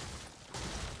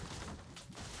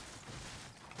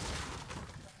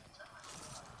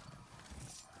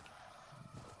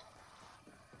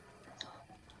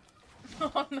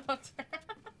 Oh no, Tara.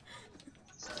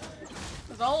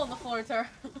 There's all on the floor, Tara.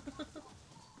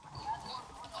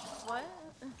 What?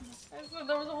 I said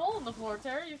there was a hole in the floor,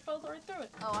 Tara. You fell right through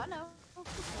it. Oh, I know. Okay.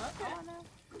 Oh, I know.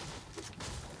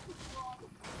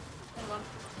 Hold on.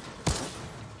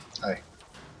 Hi.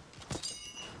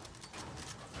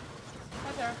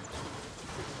 Hi, Tara.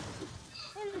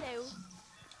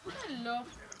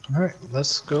 Alright,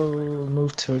 let's go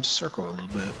move to a circle a little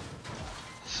bit.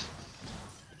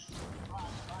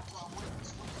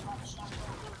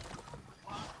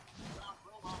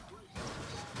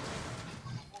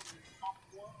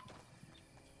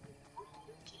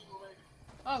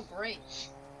 Oh, great.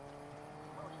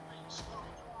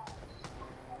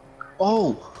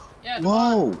 Oh! Yeah,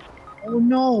 Whoa! Oh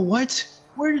no, what?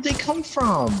 Where did they come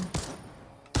from?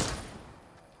 This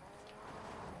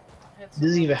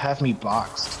doesn't even have me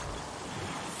boxed.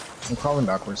 I'm crawling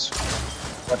backwards.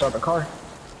 Watch out the car.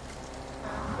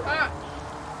 Ah!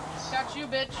 Got you,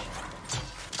 bitch.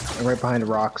 I'm right behind the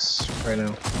rocks right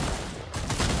now.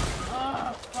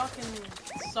 Oh, fucking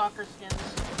soccer skins.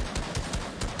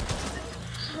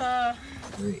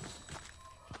 Great.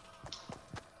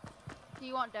 Do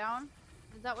you want down?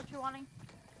 Is that what you're wanting?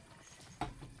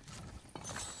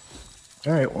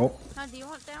 Alright, well. Huh, do you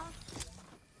want down?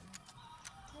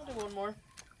 I'll do one more.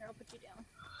 Here, I'll put you down.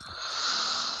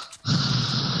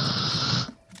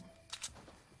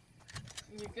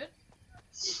 You good?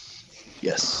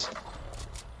 Yes.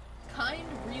 Kind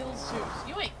real Zeus.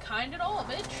 You ain't kind at all,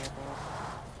 bitch.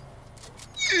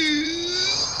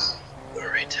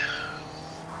 Alright.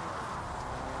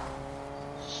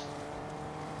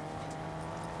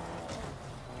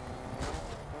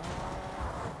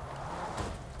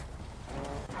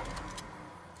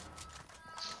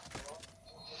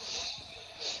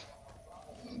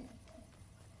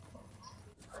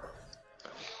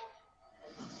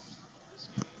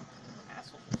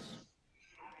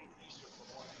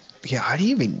 Yeah, I didn't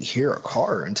even hear a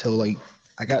car until like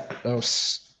I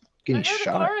was getting I heard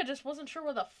shot. a car, I just wasn't sure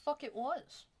where the fuck it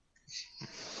was.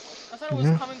 I thought it was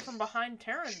coming from behind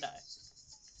Terrandai.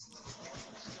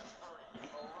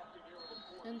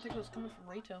 I didn't think it was coming from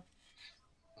Rito.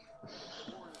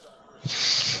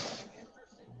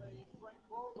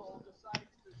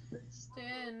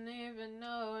 Didn't even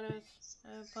notice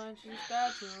a punch you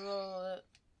got to roll it.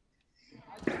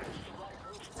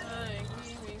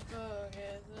 Keep me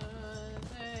focused on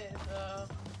say so.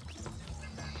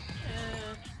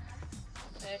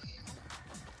 Hey.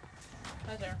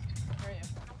 Hi there. How are you?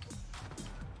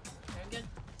 Doing good?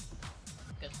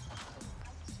 Good.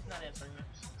 She's not answering me.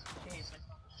 She hates me.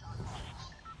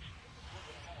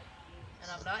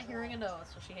 And I'm not hearing a no,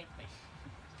 so she hates me.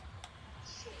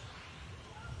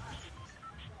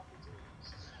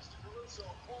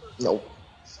 Nope.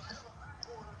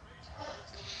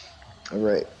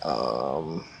 Alright, I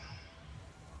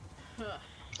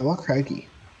want Craggy.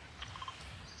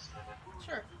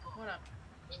 Sure, why not?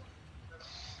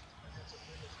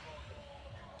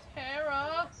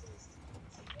 Tara!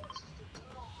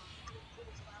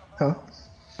 Huh?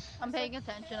 I'm paying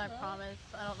attention, I promise.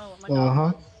 I don't know what my dog Uh-huh.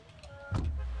 wants.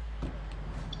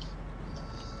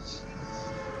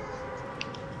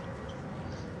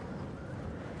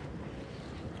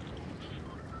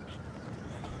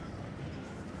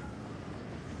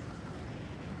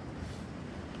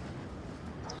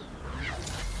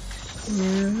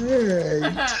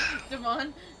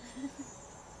 Devon?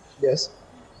 Yes.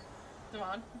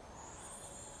 Devon?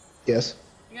 Yes.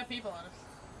 You got people on us.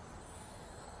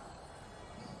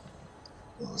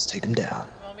 Well, let's take him down.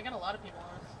 Well, we got a lot of people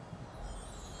on us.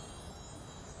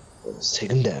 Well, let's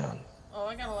take him down. Oh,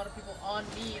 I got a lot of people on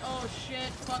me. Oh shit,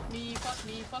 fuck me, fuck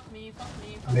me, fuck me, fuck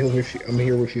me, fuck I'm me. here with you. I'm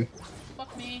here with you.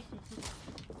 Fuck me.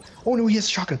 Oh no, he has a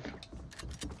shotgun.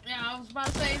 Yeah, I was about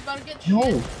to say he's about to get No.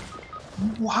 shit.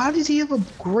 Why does he have a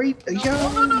great? No,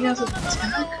 Yeah, no, he has no,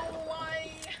 attack. why?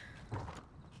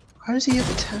 Why does he have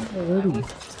attack already?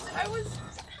 I was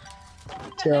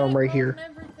Tara, I'm right here.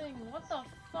 and everything. What the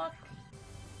fuck?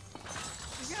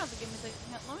 You're gonna have to give me a second.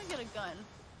 Let me get a gun.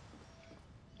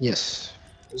 Yes.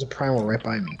 There's a primal right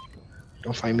by me.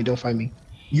 Don't find me. Don't find me.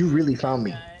 You really found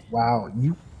me. Okay. Wow.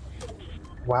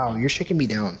 Wow. You're shaking me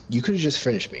down. You could have just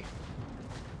finished me.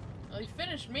 Well, he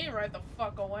finished me right the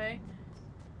fuck away.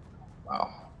 Wow.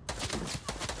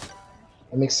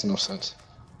 That makes no sense.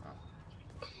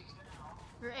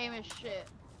 Your aim is shit.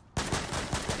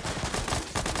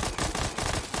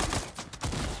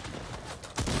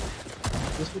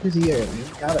 Just because he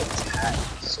got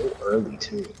attacked so early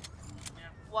too.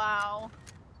 Wow.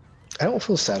 I don't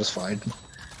feel satisfied.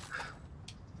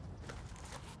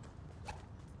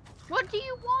 What do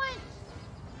you want?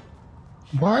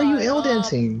 Why are you Shut L up.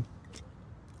 dancing?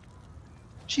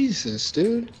 Jesus,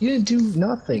 dude. You didn't do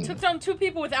nothing. You took down 2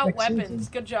 people without Like, weapons. seriously.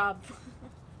 Good job.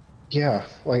 Yeah,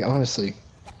 like honestly.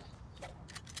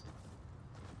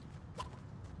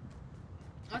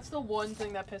 That's the one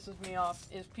thing that pisses me off,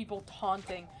 is people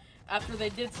taunting after they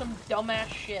did some dumbass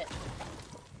shit.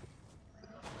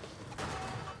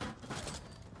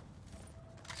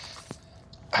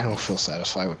 I don't feel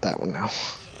satisfied with that one now.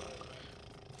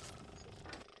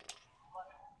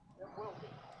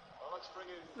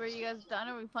 Were you guys done,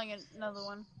 or are we playing another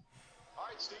one?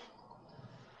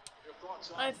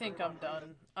 I think I'm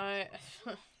done.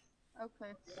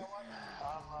 Okay.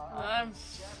 I'm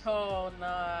so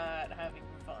not having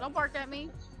fun. Don't bark at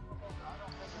me.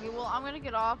 Okay, well, I'm gonna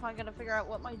get off. I gotta figure out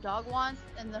what my dog wants,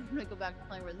 and then I'm gonna go back to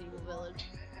playing Resident Evil Village.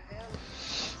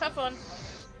 Have fun.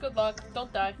 Good luck.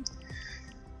 Don't die.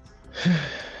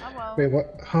 I won't. Wait,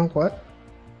 what? Huh? What?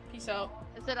 Peace out.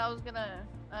 I said I was gonna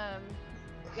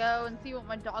go and see what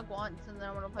my dog wants, and then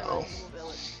I'm gonna play Resident Evil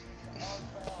Village.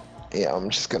 Yeah, I'm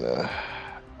just gonna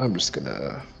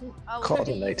I'll call it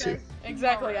see a you night too. guys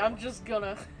Exactly. tomorrow. I'm just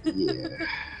gonna. Yeah.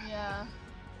 Yeah.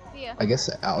 See ya. I guess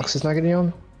Alex is not gonna be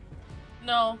on.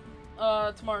 No.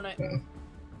 Tomorrow night.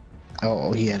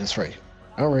 Oh, yeah, that's right.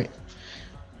 All right.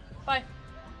 Bye.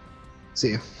 See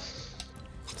you.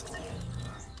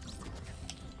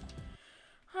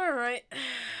 All right.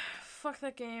 Fuck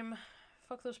that game.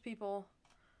 Fuck those people.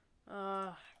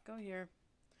 Go here.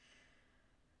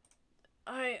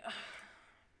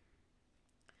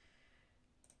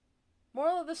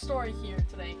 Moral of the story here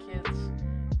today, kids.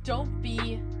 Don't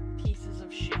be pieces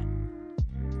of shit.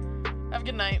 Have a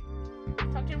good night.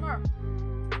 Talk to you tomorrow.